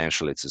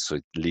confidentiality, so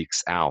it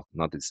leaks out,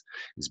 not it's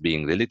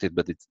being deleted,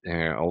 but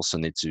it also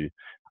need to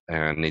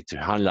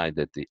highlight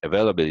that the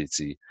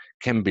availability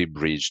can be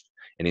breached,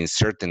 and in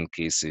certain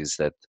cases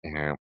that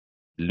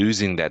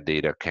losing that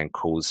data can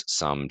cause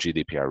some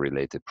GDPR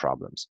related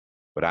problems.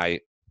 But I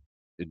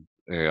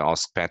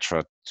ask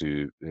Petra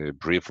to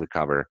briefly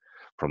cover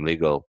from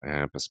legal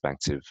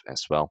perspective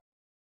as well,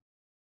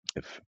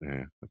 if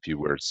a few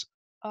words.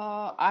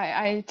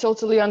 I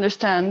totally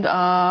understand,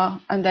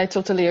 and I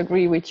totally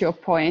agree with your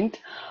point.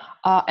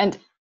 And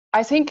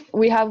I think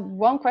we have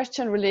one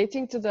question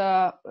relating to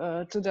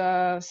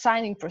the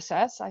signing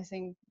process. I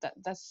think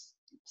that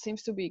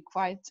seems to be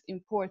quite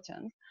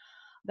important.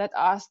 That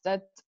asks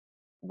that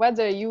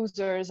whether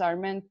users are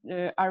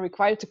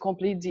required to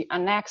complete the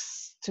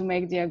annex to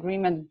make the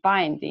agreement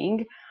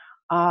binding.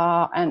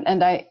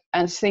 And I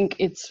think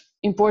it's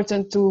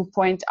important to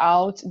point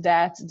out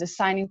that the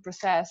signing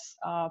process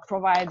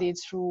provided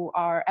through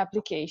our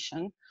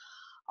application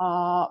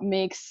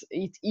makes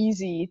it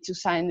easy to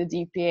sign the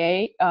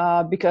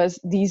DPA because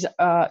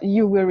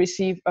you will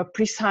receive a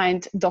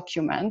pre-signed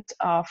document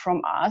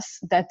from us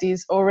that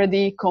is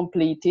already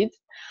completed,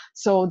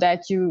 so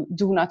that you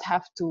do not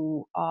have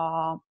to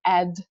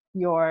add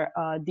your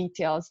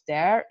details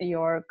there.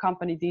 Your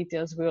company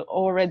details will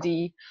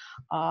already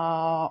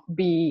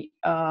be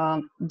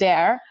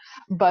there.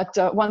 But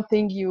one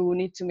thing you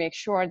need to make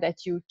sure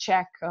that you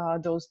check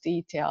those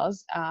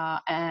details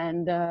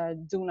and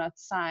do not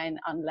sign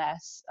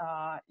unless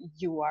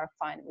you are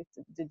fine with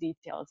the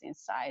details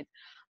inside.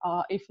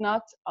 If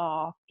not,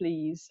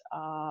 please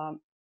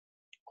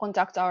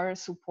contact our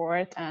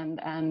support,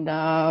 and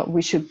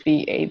we should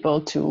be able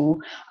to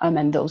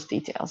amend those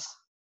details.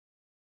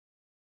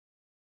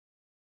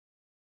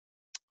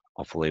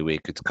 Hopefully we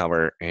could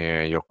cover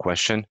your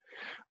question.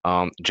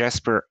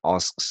 Jasper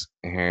asks,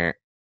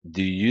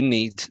 do you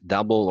need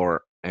double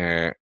or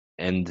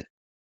and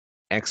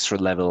extra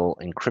level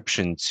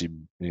encryption to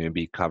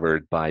be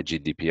covered by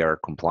GDPR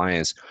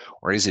compliance,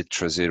 or is it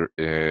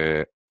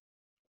Tresorit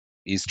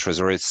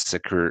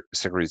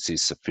security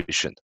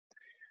sufficient?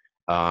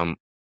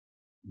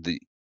 The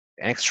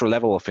extra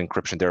level of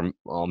encryption, there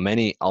are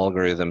many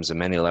algorithms and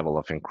many level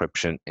of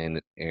encryption,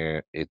 and the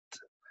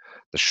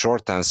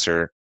short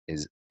answer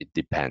is it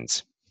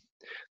depends.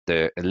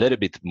 A little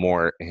bit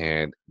more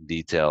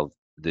detailed,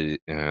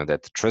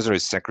 that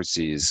Tresorit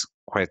secrecy is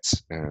quite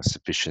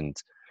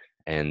sufficient,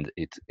 and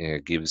it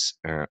gives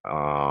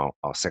a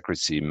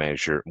secrecy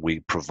measure. We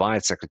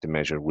provide secrecy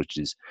measure which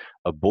is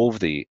above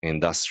the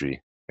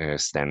industry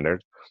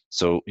standard,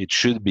 so it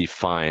should be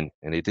fine,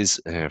 and it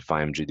is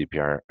fine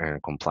GDPR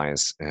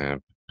compliance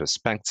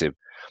perspective.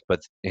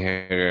 But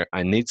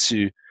I need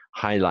to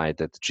highlight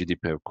that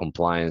GDPR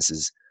compliance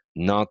is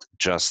not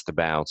just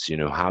about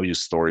how you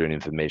store your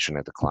information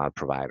at the cloud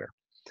provider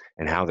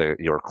and how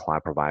your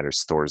cloud provider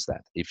stores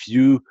that. If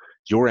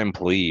your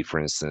employee, for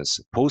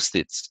instance, posts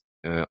it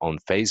on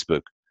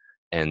Facebook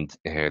and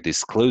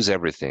disclose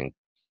everything,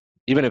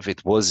 even if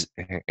it was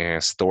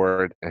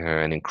stored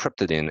and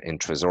encrypted in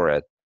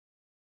Tresorit,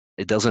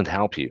 it doesn't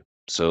help you.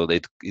 So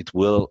it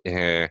will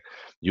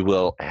you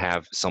will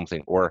have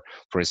something, or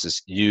for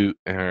instance, you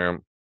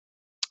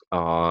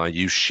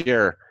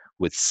share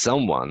with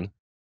someone.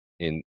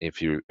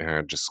 If you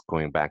just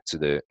going back to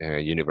the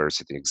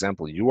university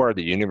example, you are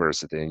the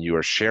university and you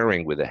are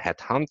sharing with a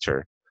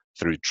headhunter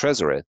through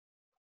Tresorit,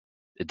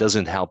 it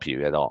doesn't help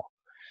you at all.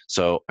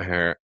 So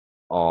the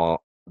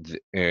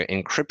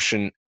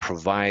encryption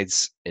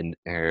provides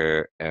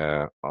for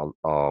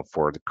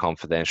the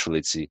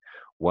confidentiality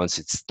once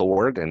it's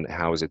stored and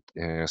how is it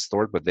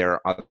stored, but there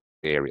are other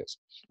areas.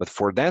 But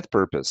for that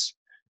purpose,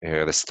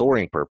 the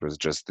storing purpose,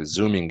 just the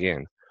zooming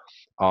in,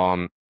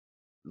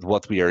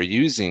 what we are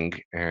using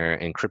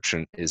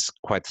encryption is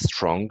quite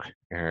strong.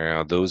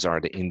 Those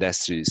are the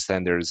industry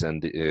standards,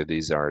 and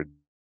these are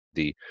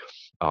the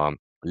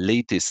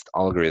latest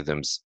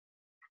algorithms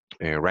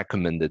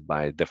recommended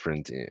by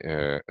different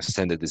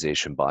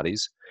standardization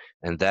bodies,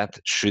 and that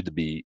should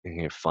be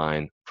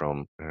fine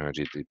from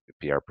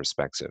GDPR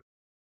perspective.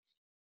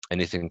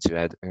 Anything to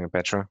add,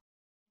 Petra?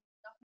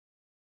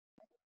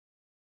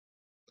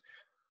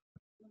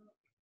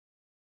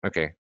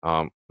 Okay,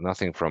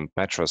 nothing from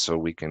Petra, so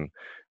we can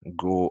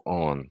go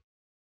on.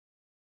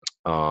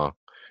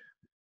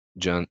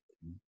 John,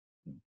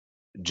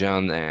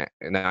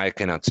 and I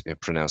cannot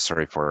pronounce,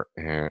 sorry for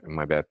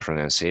my bad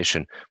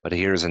pronunciation, but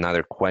here's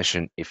another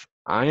question. If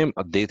I am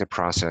a data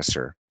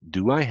processor,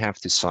 do I have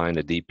to sign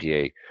a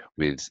DPA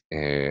with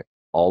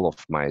all of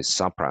my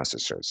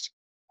sub-processors?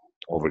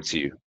 Over to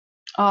you.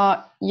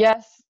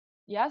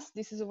 Yes,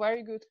 this is a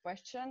very good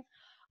question.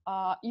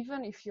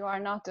 Even if you are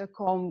not a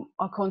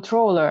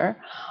controller,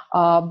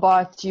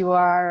 but you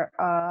are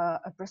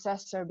a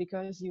processor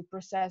because you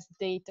process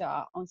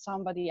data on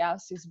somebody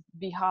else's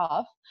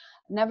behalf,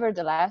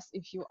 nevertheless,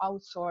 if you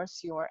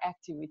outsource your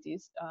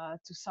activities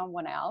to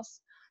someone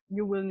else,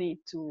 you will need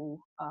to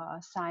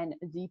sign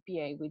a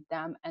DPA with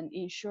them and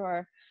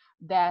ensure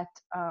that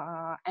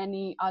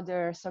any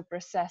other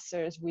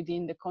subprocessors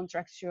within the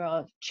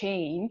contractual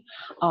chain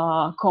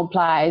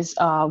complies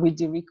with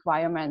the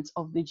requirements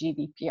of the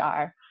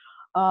GDPR.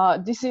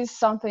 This is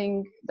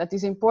something that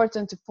is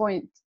important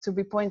to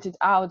be pointed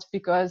out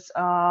because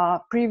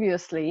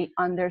previously,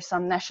 under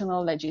some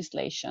national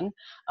legislation,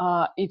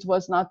 it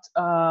was not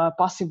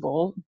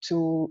possible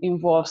to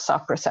involve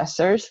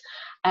subprocessors.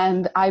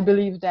 And I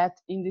believe that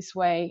in this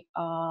way,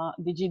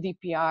 the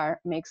GDPR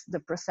makes the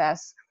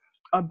process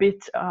a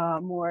bit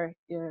more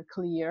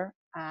clear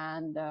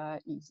and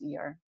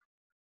easier.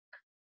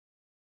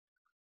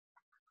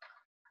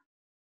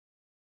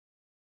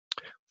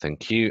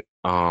 Thank you.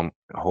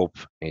 Hope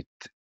it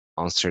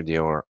answered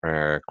your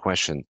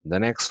question. The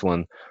next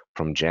one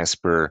from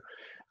Jasper.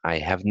 I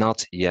have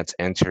not yet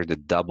entered the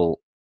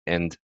double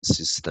end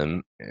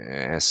system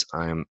as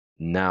I'm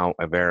now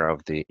aware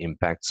of the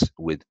impacts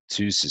with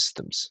two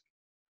systems.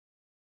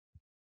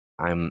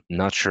 I'm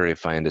not sure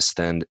if I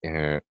understand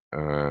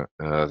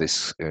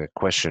this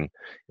question.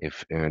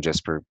 If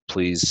Jasper,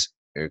 please,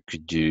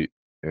 could you,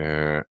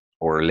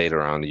 or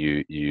later on,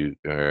 you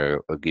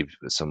give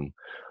some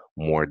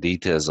more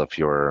details of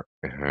your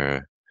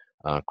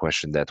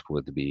question, that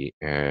would be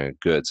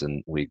good,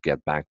 and we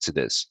get back to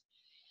this.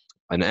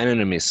 An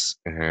anonymous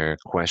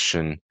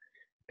question.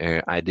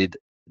 I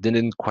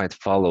didn't quite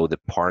follow the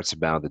parts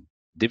about the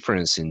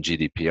difference in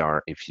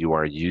GDPR if you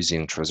are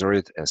using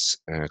Tresorit as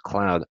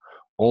cloud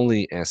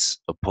only as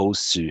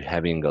opposed to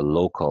having a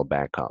local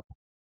backup.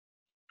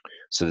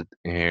 So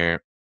the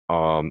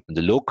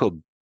local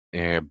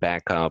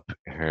backup,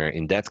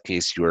 in that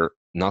case, you're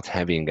not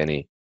having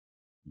any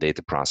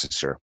data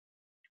processor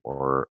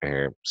or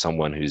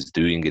someone who's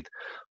doing it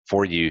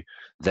for you.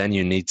 Then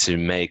you need to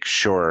make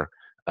sure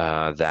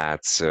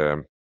that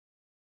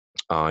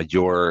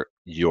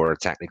your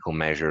technical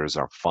measures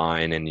are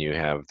fine and you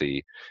have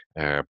the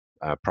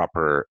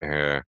proper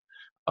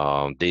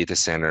data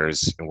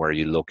centers where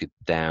you lock it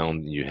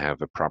down, you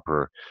have a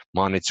proper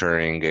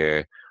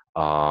monitoring,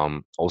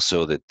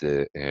 also that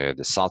the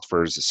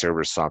softwares, the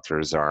server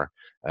softwares are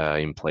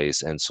in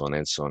place, and so on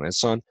and so on and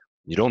so on.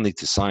 You don't need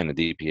to sign a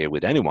DPA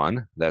with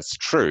anyone, that's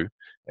true,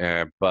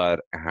 but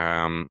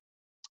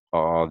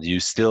you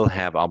still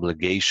have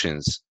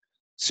obligations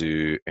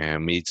to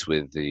meet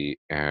with the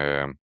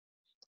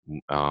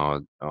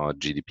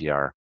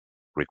GDPR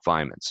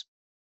requirements.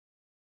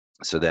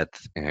 So that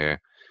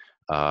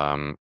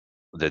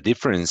the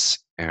difference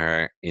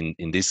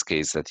in this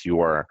case, that you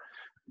are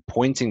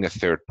appointing a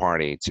third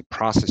party to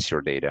process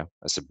your data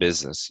as a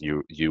business.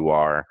 You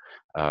are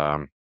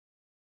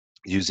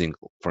using,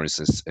 for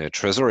instance,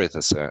 Tresorit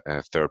as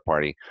a third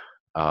party,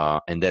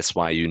 and that's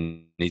why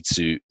you need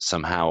to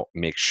somehow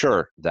make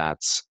sure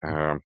that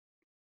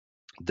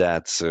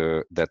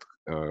that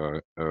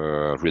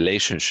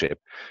relationship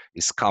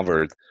is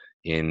covered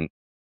in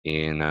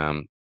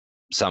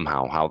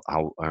somehow.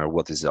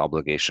 What is the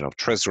obligation of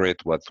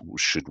Tresorit, what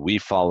should we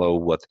follow,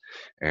 what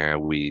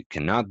we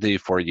cannot do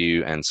for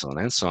you, and so on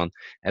and so on.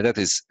 And that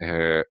is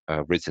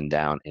written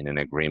down in an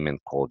agreement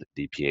called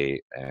DPA,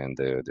 and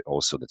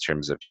also the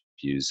terms of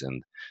use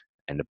and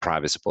the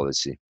privacy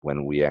policy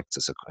when we act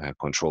as a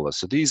controller.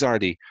 So these are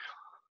the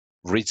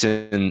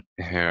written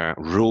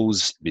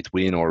rules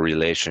between our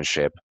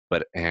relationship,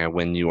 but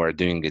when you are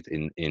doing it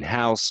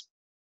in-house,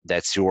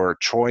 that's your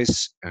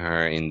choice.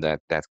 In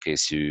that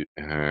case, you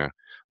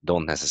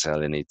don't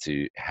necessarily need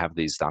to have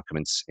these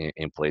documents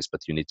in place,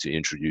 but you need to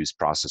introduce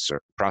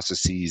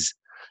processes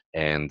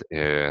and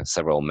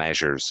several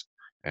measures,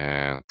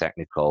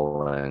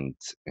 technical and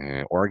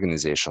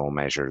organizational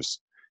measures,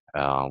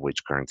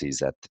 which guarantees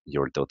that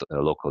your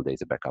local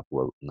data backup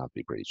will not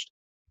be breached.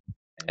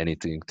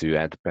 Anything to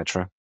add,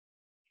 Petra?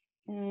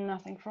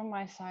 Nothing from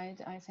my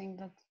side. I think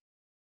that.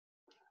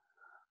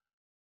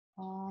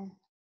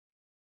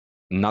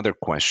 Another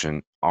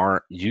question: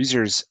 are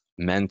users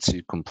meant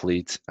to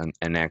complete an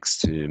annex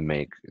to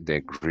make the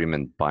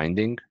agreement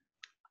binding?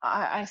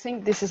 I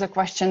think this is a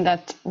question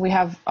that we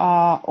have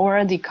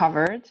already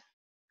covered.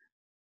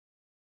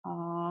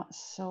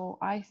 So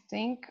I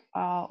think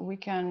we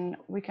can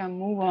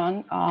move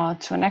on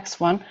to the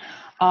next one.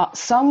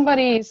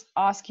 Somebody is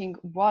asking,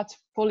 what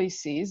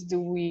policies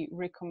do we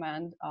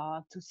recommend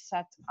to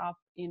set up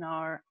in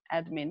our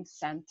admin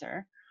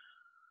center?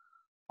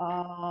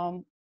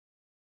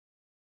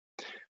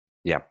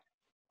 Yeah,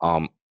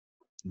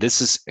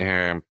 this is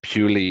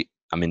purely,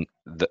 I mean,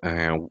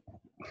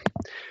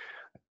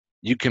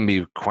 you can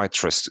be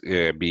quite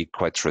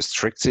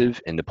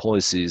restrictive, and the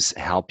policies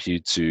help you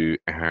to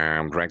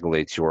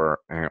regulate your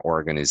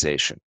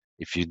organization.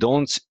 If you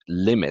don't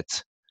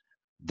limit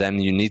then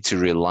you need to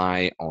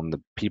rely on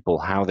the people,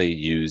 how they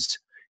use,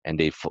 and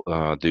they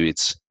do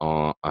it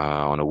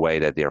on a way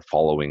that they are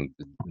following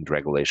the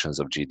regulations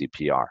of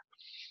GDPR.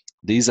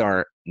 These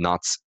are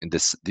not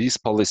these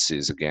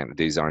policies, again,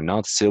 these are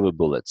not silver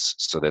bullets,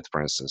 so that,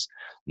 for instance,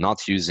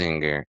 not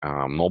using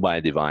a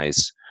mobile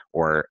device,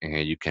 or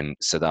you can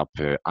set up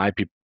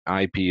IP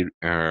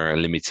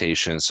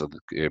limitations so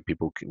that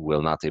people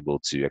will not able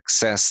to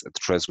access the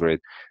Tresorit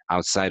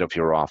outside of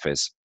your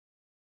office.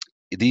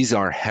 These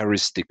are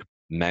heuristic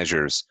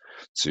measures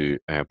to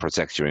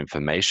protect your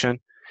information.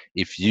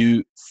 If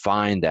you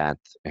find that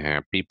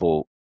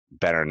people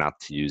better not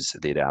to use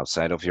data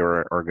outside of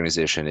your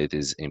organization, it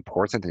is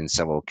important. In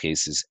several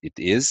cases, it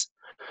is.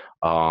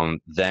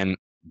 Then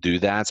do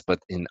that. But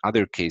in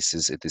other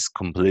cases, it is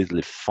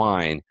completely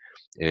fine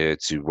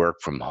to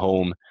work from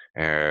home,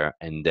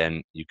 and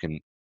then you can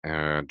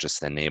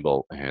just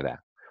enable that.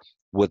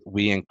 What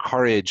we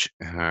encourage,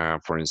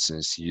 for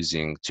instance,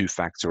 using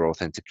two-factor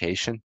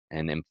authentication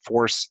and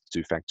enforce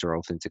two-factor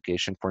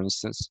authentication, for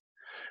instance.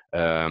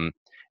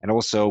 And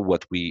also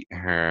what we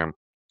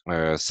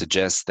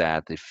suggest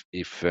that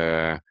if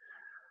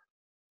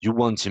you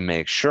want to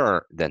make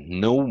sure that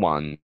no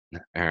one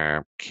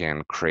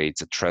can create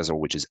a Trezor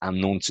which is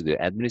unknown to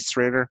the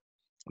administrator,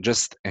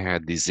 just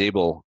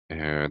disable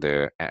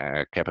the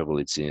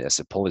capability as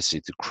a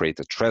policy to create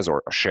a Trezor,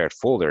 a shared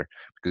folder,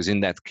 because in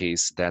that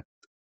case, that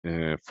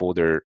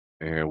folder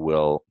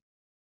will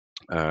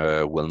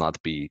not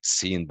be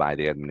seen by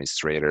the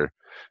administrator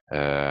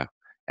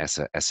as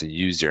a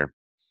user.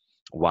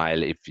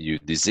 While if you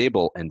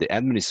disable and the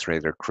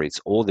administrator creates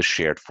all the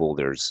shared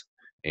folders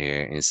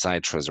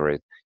inside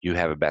Tresorit, you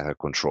have a better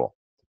control.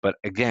 But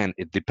again,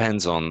 it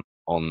depends on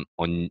how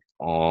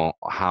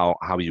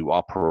you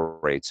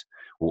operate.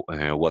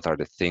 What are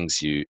the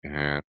things you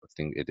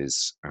think it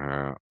is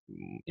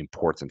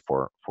important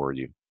for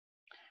you?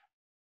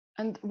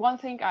 And one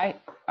thing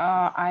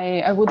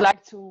I would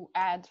like to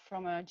add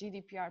from a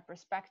GDPR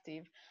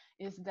perspective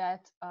is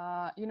that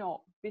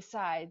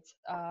besides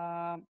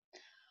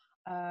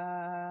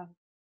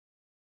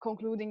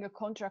concluding a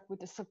contract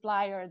with a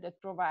supplier that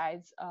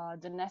provides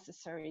the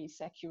necessary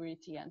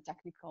security and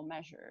technical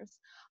measures,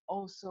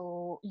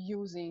 also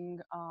using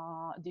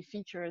the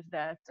features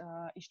that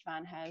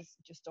István has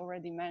just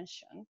already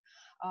mentioned,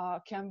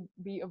 can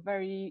be a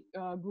very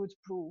good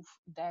proof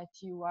that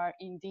you are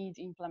indeed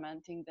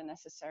implementing the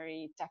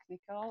necessary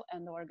technical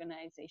and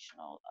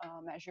organizational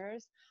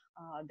measures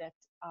that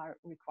are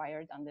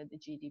required under the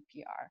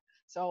GDPR.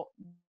 So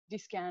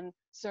this can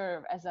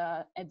serve as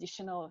an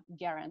additional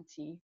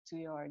guarantee to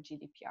your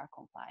GDPR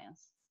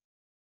compliance.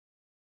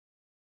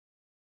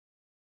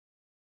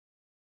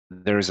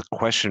 There is a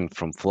question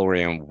from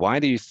Florian. Why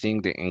do you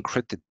think the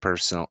encrypted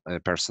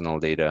personal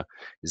data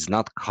is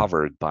not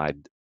covered by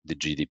the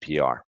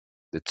GDPR?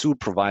 The tool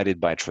provided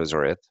by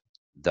Tresorit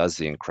does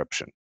the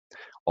encryption.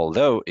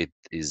 Although it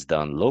is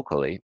done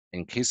locally,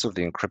 in case of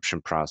the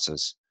encryption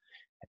process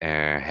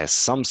has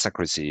some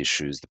secrecy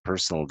issues, the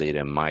personal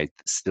data might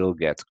still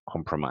get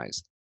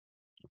compromised.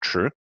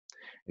 True,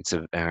 it's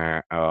a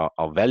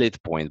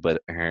valid point,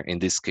 but in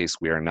this case,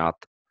 we are not,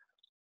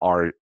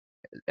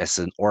 as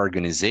an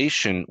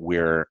organization,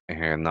 we're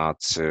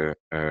not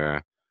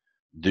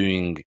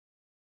doing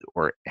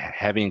or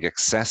having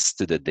access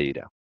to the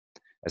data.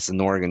 As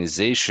an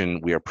organization,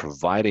 we are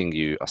providing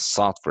you a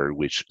software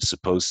which is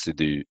supposed to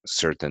do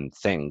certain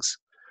things.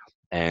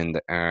 And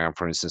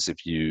for instance,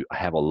 if you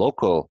have a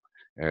local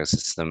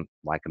system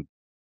like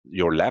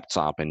your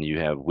laptop and you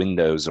have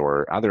Windows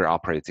or other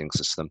operating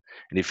system,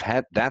 and if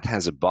that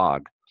has a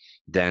bug,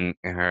 then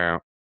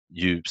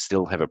you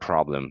still have a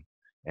problem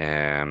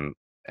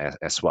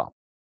as well.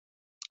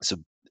 So,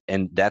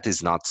 and that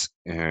is not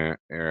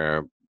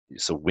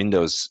so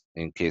Windows,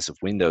 in case of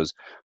Windows,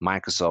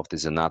 Microsoft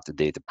is not the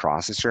data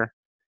processor,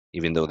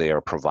 even though they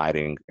are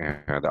providing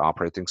the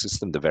operating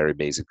system, the very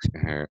basic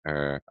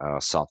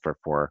software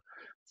for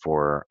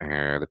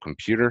the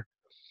computer.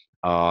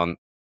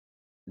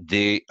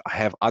 They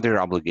have other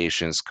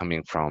obligations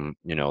coming from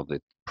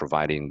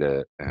providing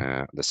the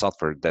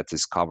software that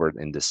is covered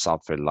in the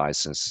software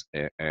license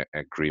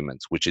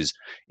agreement, which is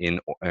in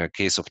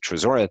case of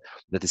Tresorit,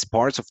 that is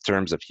part of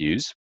terms of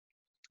use.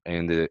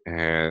 And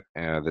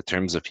the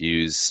terms of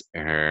use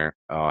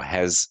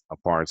has a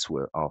part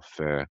of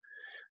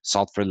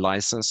software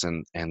license,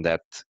 and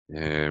that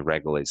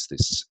regulates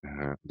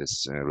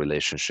this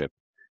relationship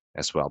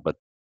as well. But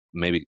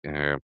maybe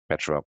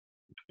Petra,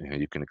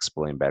 you can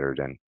explain better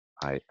than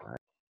I.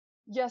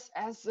 Yes,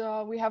 as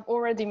we have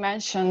already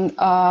mentioned,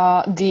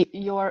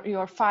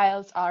 your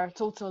files are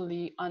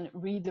totally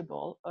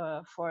unreadable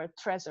for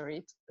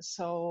Tresorit.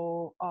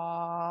 So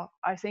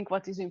I think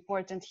what is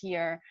important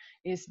here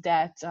is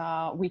that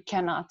we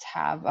cannot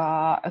have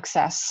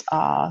access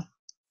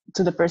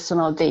to the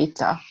personal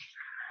data.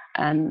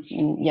 And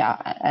yeah,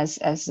 as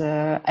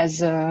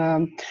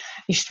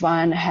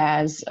István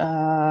has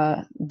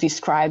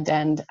described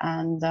and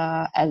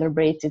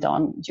elaborated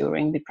on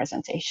during the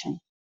presentation.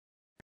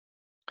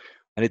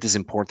 And it is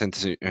important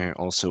to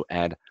also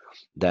add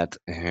that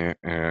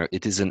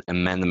it is an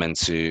amendment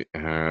to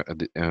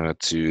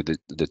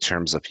the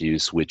terms of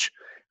use, which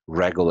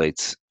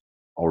regulates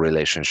our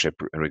relationship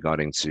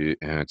regarding to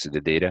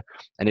the data.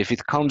 And if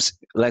it comes,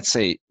 let's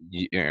say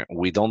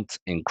we don't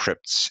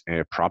encrypt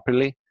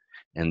properly,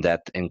 and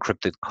that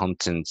encrypted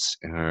content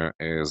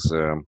is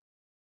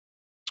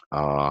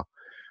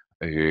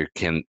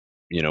can,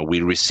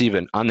 we receive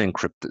an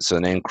unencrypted, so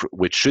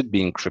which should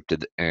be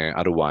encrypted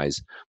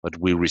otherwise, but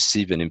we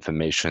receive an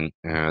information,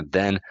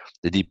 then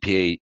the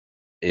DPA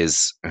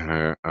is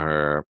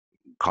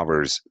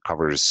covers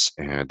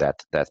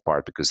that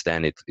part, because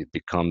then it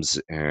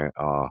becomes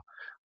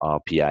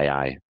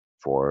PII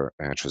for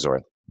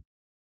Tresorit.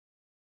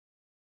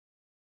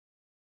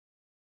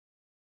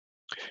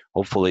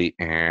 Hopefully,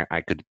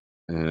 I could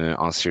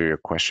answer your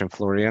question,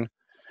 Florian.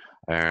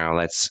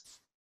 Let's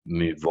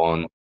move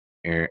on.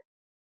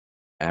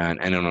 An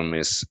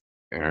anonymous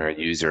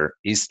user: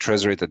 is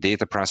Tresorit a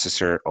data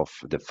processor of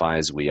the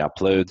files we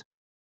upload?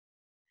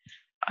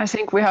 I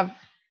think we have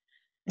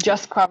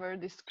just covered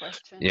this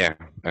question. Yeah,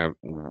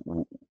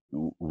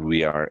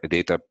 we are a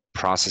data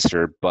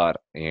processor, but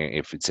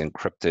if it's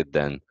encrypted,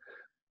 then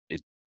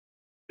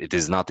it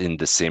is not in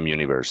the same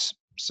universe.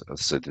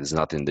 So it is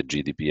not in the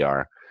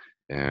GDPR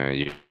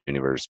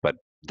universe, but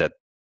that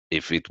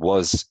if it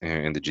was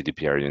in the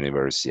GDPR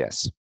universe,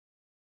 yes.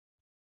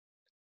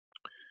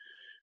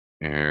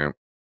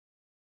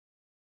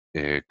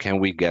 Can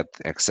we get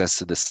access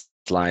to the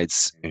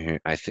slides?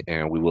 I think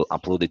we will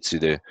upload it to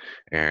the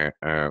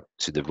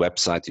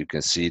website. You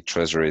can see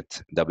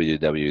Tresorit,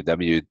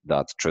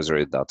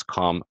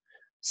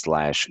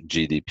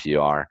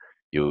 www.tresorit.com/GDPR.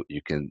 You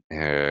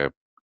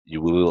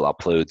will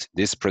upload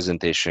this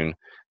presentation,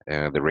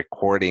 the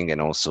recording, and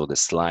also the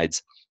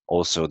slides,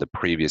 also the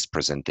previous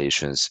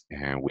presentations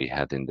we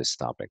had in this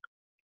topic.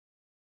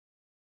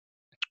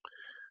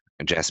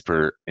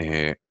 Jasper,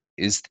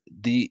 is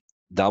the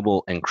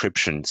double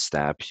encryption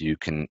step you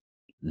can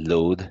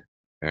load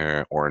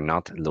or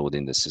not load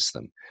in the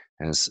system?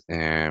 As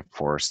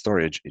for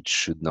storage, it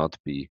should not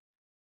be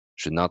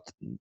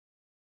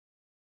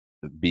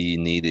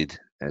needed,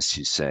 as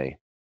you say.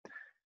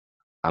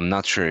 I'm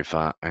not sure if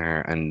I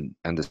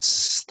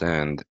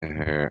understand,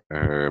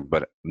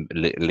 but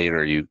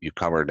later you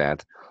cover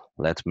that.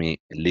 Let me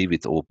leave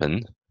it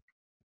open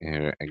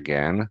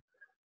again,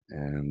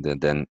 and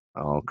then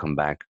I'll come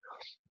back.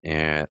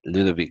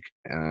 Ludovic,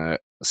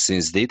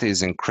 since data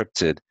is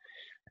encrypted,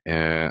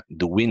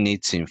 do we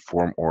need to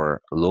inform our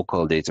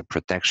local data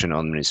protection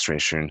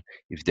administration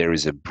if there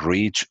is a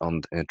breach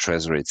on the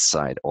Tresorit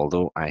side?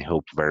 Although I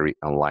hope very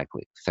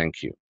unlikely.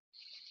 Thank you.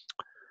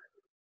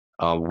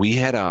 We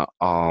had a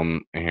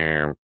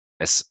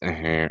as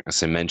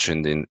I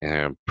mentioned in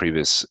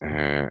previous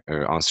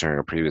answering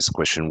a previous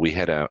question, we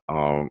had a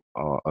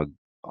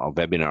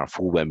webinar,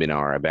 full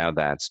webinar about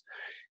that.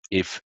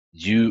 If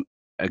you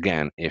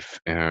if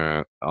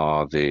the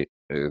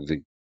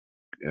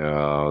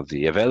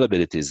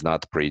availability is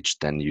not breached,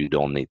 then you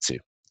don't need to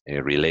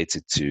relate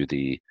it to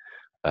the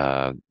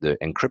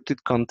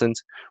encrypted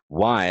content.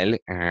 While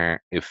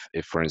if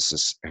for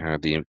instance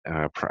the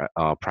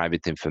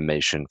private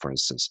information, for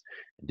instance,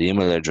 the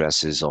email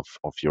addresses of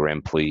your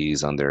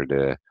employees under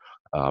the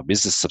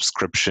business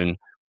subscription,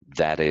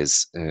 that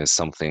is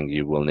something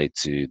you will need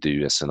to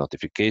do as a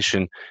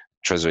notification.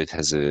 Tresorit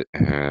has a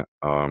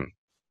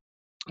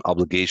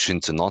obligation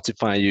to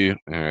notify you.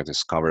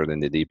 It's covered in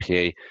the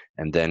DPA,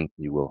 and then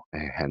you will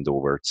hand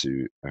over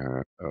to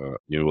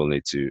you will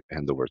need to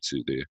hand over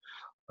to the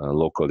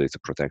local data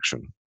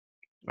protection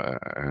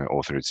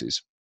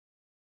authorities.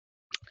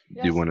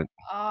 Yes. Do you want to?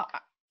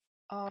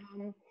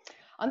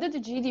 Under the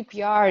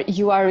GDPR,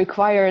 you are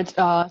required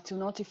to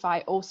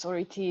notify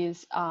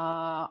authorities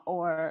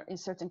or, in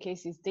certain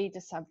cases,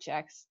 data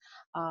subjects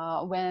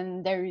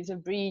when there is a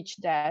breach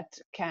that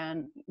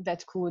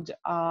could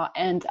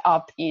end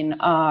up in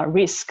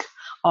risk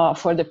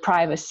for the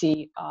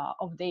privacy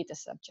of data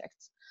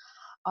subjects.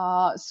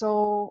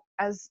 So,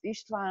 as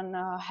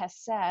István has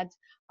said,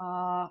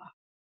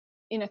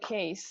 in a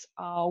case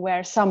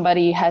where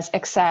somebody has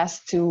access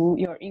to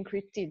your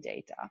encrypted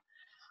data,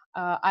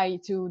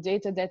 to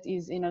data that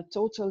is in a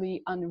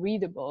totally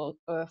unreadable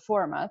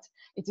format,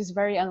 it is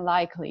very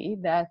unlikely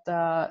that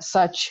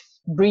such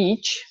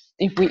breach,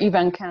 if we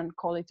even can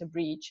call it a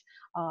breach,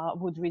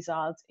 would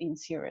result in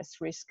serious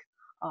risk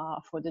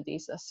for the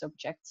data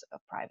subject's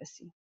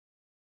privacy.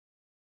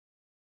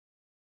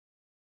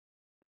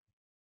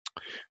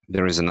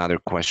 There is another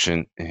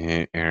question.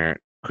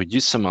 Could you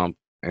sum up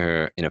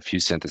in a few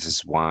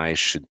sentences why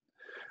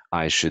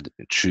I should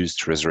choose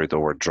Tresorit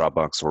over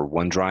Dropbox or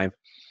OneDrive?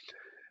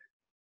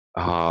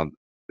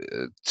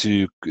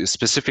 To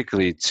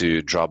specifically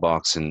to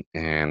Dropbox and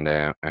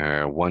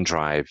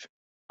OneDrive,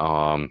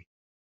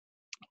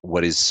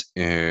 what is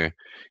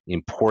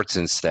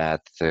important is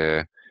that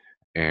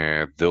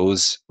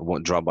those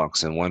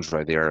Dropbox and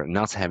OneDrive, they are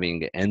not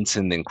having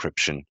end-to-end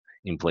encryption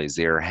in place.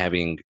 They are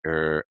having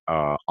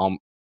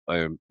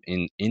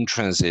in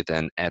transit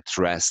and at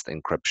rest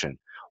encryption,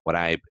 what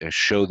I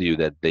showed you,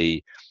 that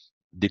they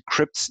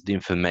decrypt the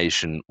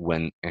information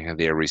when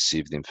they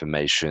receive the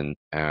information.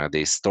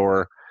 They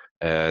store,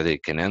 they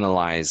can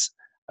analyze,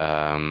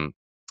 and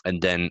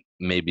then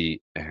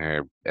maybe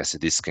as a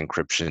disk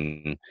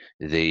encryption,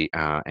 they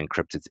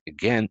encrypt it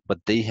again, but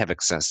they have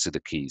access to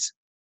the keys.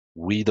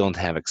 We don't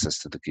have access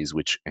to the keys,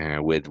 which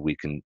with we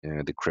can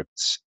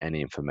decrypt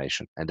any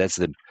information, and that's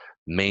the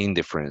main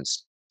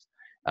difference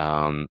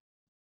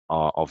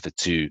of the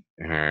two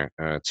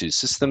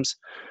systems.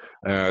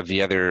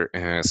 The other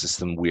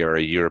system, we are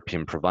a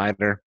European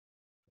provider.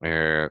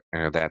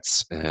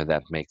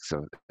 That makes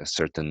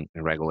certain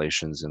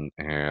regulations and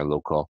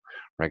local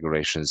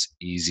regulations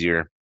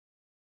easier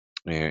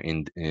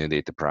in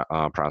data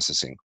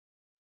processing.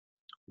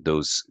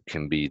 Those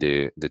can be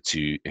the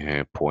 2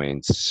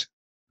 points,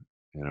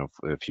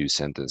 a few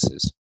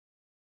sentences.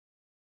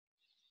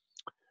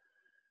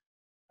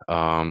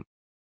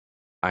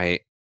 I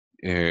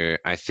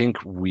think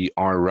we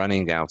are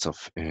running out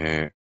of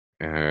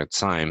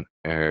time.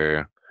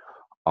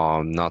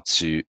 Not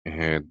to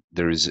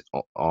there is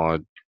a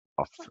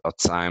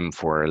time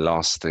for a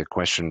last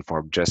question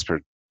for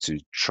Jesper to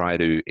try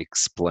to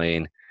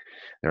explain.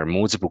 There are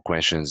multiple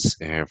questions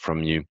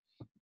from you.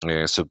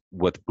 So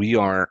what we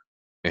are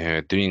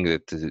doing,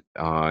 that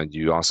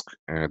you ask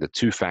the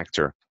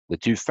two-factor. The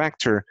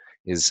two-factor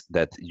is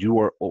that you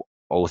are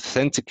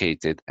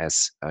authenticated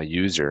as a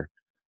user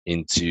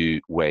in 2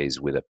 ways,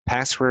 with a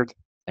password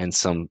and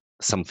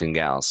something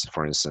else,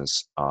 for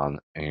instance, on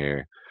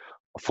a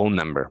phone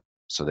number,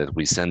 so that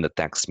we send a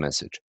text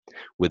message.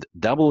 With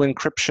double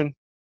encryption,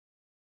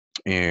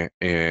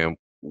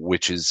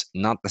 which is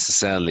not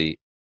necessarily,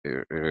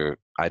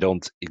 I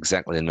don't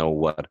exactly know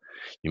what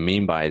you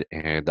mean by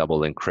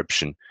double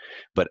encryption,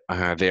 but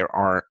there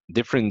are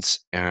different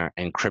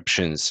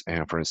encryptions.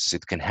 For instance,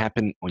 it can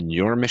happen on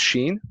your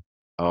machine.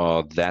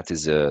 That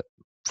is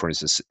for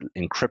instance,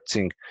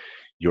 encrypting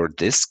your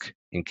disk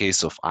in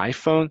case of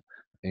iPhone.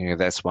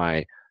 That's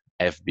why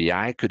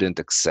FBI couldn't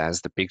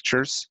access the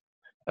pictures.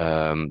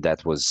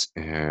 That was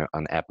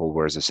an Apple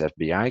versus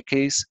FBI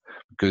case,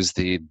 because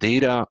the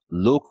data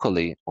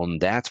locally on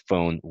that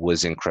phone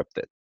was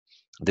encrypted.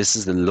 This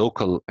is the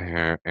local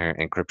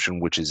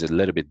encryption, which is a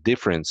little bit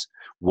different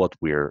what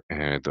we're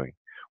doing.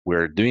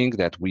 We're doing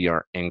that we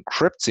are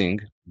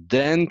encrypting,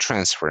 then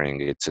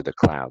transferring it to the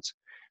cloud.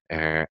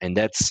 And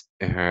that's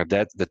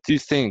the 2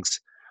 things.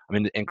 I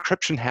mean, the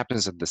encryption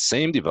happens at the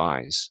same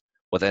device,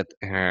 but that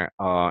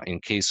in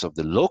case of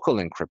the local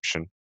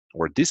encryption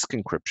or disk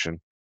encryption,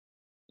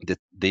 the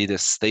data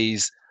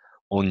stays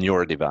on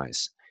your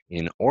device.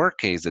 In our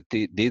case,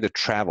 the data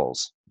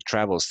travels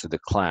to the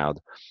cloud,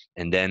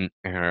 and then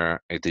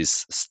it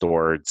is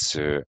stored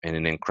in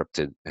an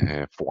encrypted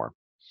form.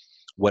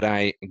 What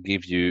I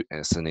give you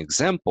as an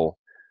example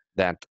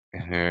that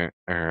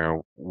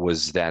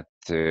was that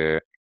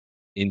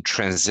in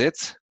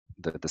transit,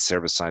 the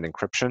server-side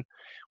encryption,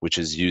 which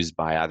is used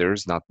by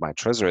others, not by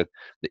Tresorit,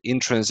 the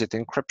in-transit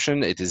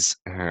encryption, it is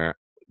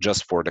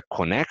just for the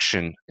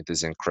connection, it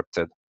is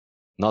encrypted,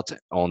 not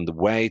on the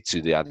way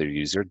to the other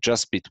user,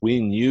 just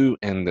between you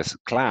and the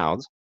cloud.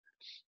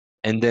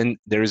 And then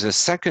there is a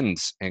second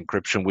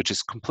encryption, which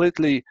is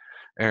completely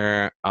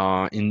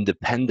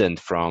independent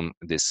from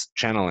this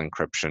channel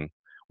encryption,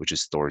 which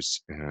is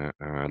stores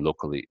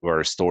locally,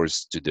 or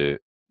stores to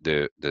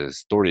the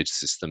storage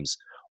systems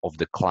of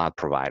the cloud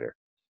provider.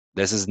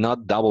 This is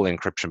not double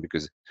encryption,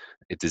 because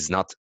it is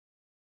not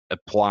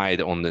applied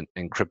on the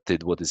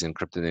encrypted, what is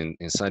encrypted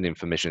inside the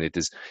information. It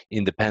is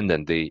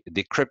independent. They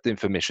decrypt the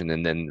information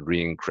and then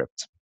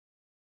re-encrypt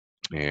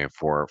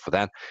for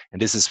that.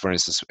 And this is, for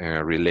instance,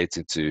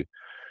 related to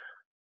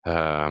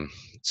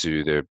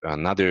the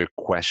another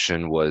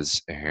question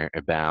was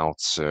about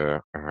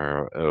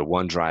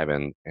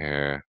OneDrive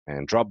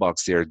and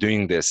Dropbox. They are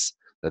doing this,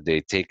 that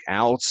they take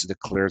out the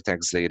clear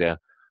text data,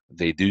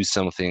 they do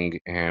something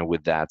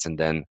with that, and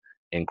then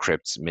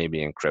maybe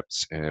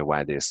encrypt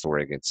while they're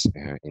storing it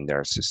in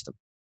their system.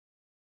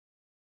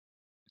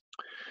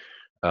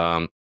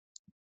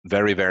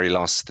 Very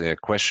last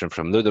question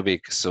from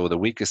Ludovic. So the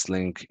weakest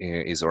link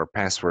is our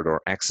password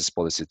or access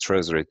policy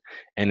Tresorit.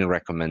 Any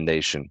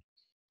recommendation?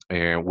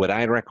 What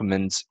I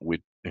recommend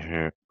with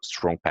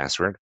strong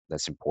password,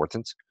 that's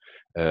important.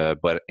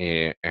 But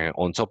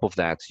on top of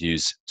that,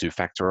 use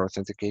 2-factor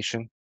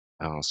authentication,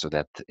 so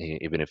that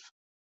even if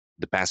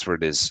the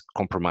password is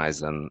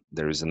compromised, then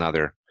there is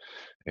another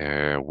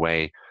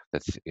way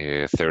that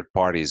third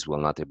parties will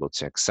not able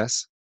to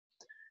access.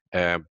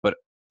 But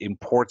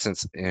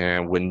important,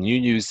 when you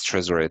use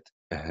Tresorit,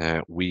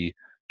 we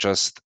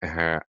just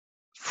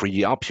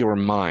free up your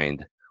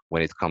mind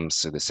when it comes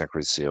to the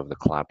secrecy of the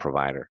cloud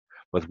provider.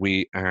 But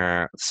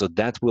so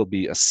that will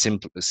be a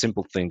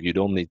simple thing. You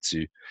don't need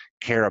to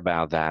care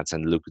about that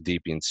and look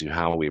deep into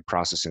how we're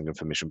processing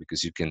information,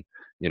 because you can,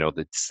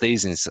 that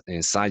stays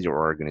inside your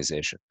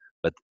organization.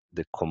 But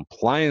the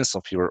compliance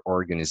of your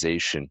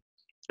organization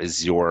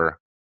is your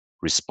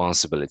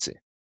responsibility,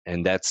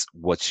 and that's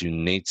what you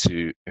need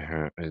to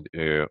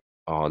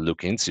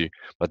look into.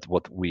 But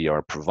what we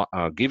are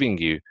giving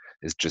you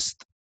is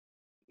just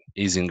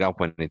easing up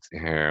when it's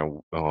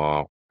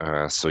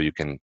so you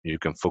can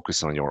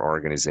focus on your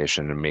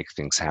organization and make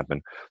things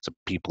happen, so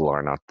people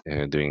are not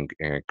doing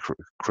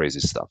crazy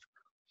stuff.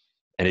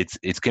 And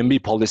it can be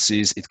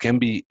policies, it can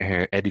be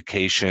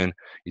education,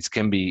 it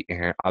can be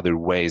other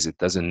ways. It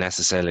doesn't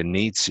necessarily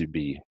need to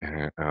be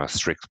a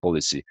strict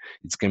policy.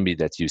 It can be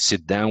that you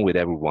sit down with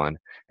everyone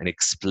and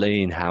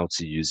explain how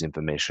to use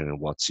information and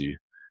what to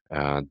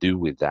do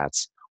with that.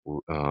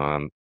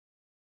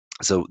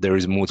 So there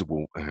is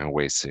multiple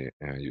ways to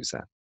use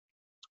that.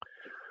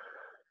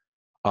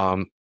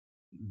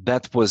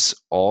 That was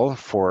all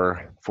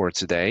for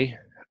today.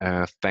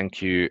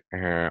 Thank you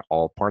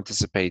all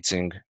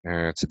participating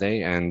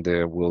today, and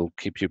we'll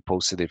keep you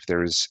posted if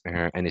there is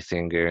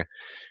anything,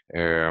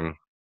 um,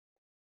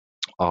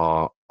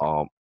 uh,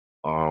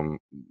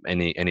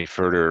 any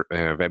further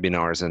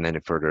webinars and any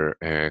further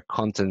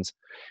content.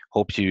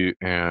 Hope you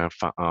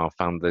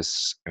found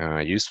this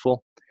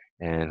useful,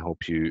 and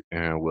hope you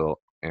will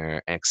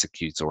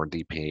execute your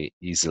DPA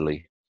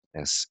easily,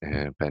 as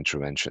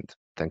Pencho mentioned.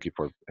 Thank you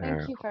for.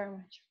 Thank you very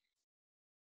much.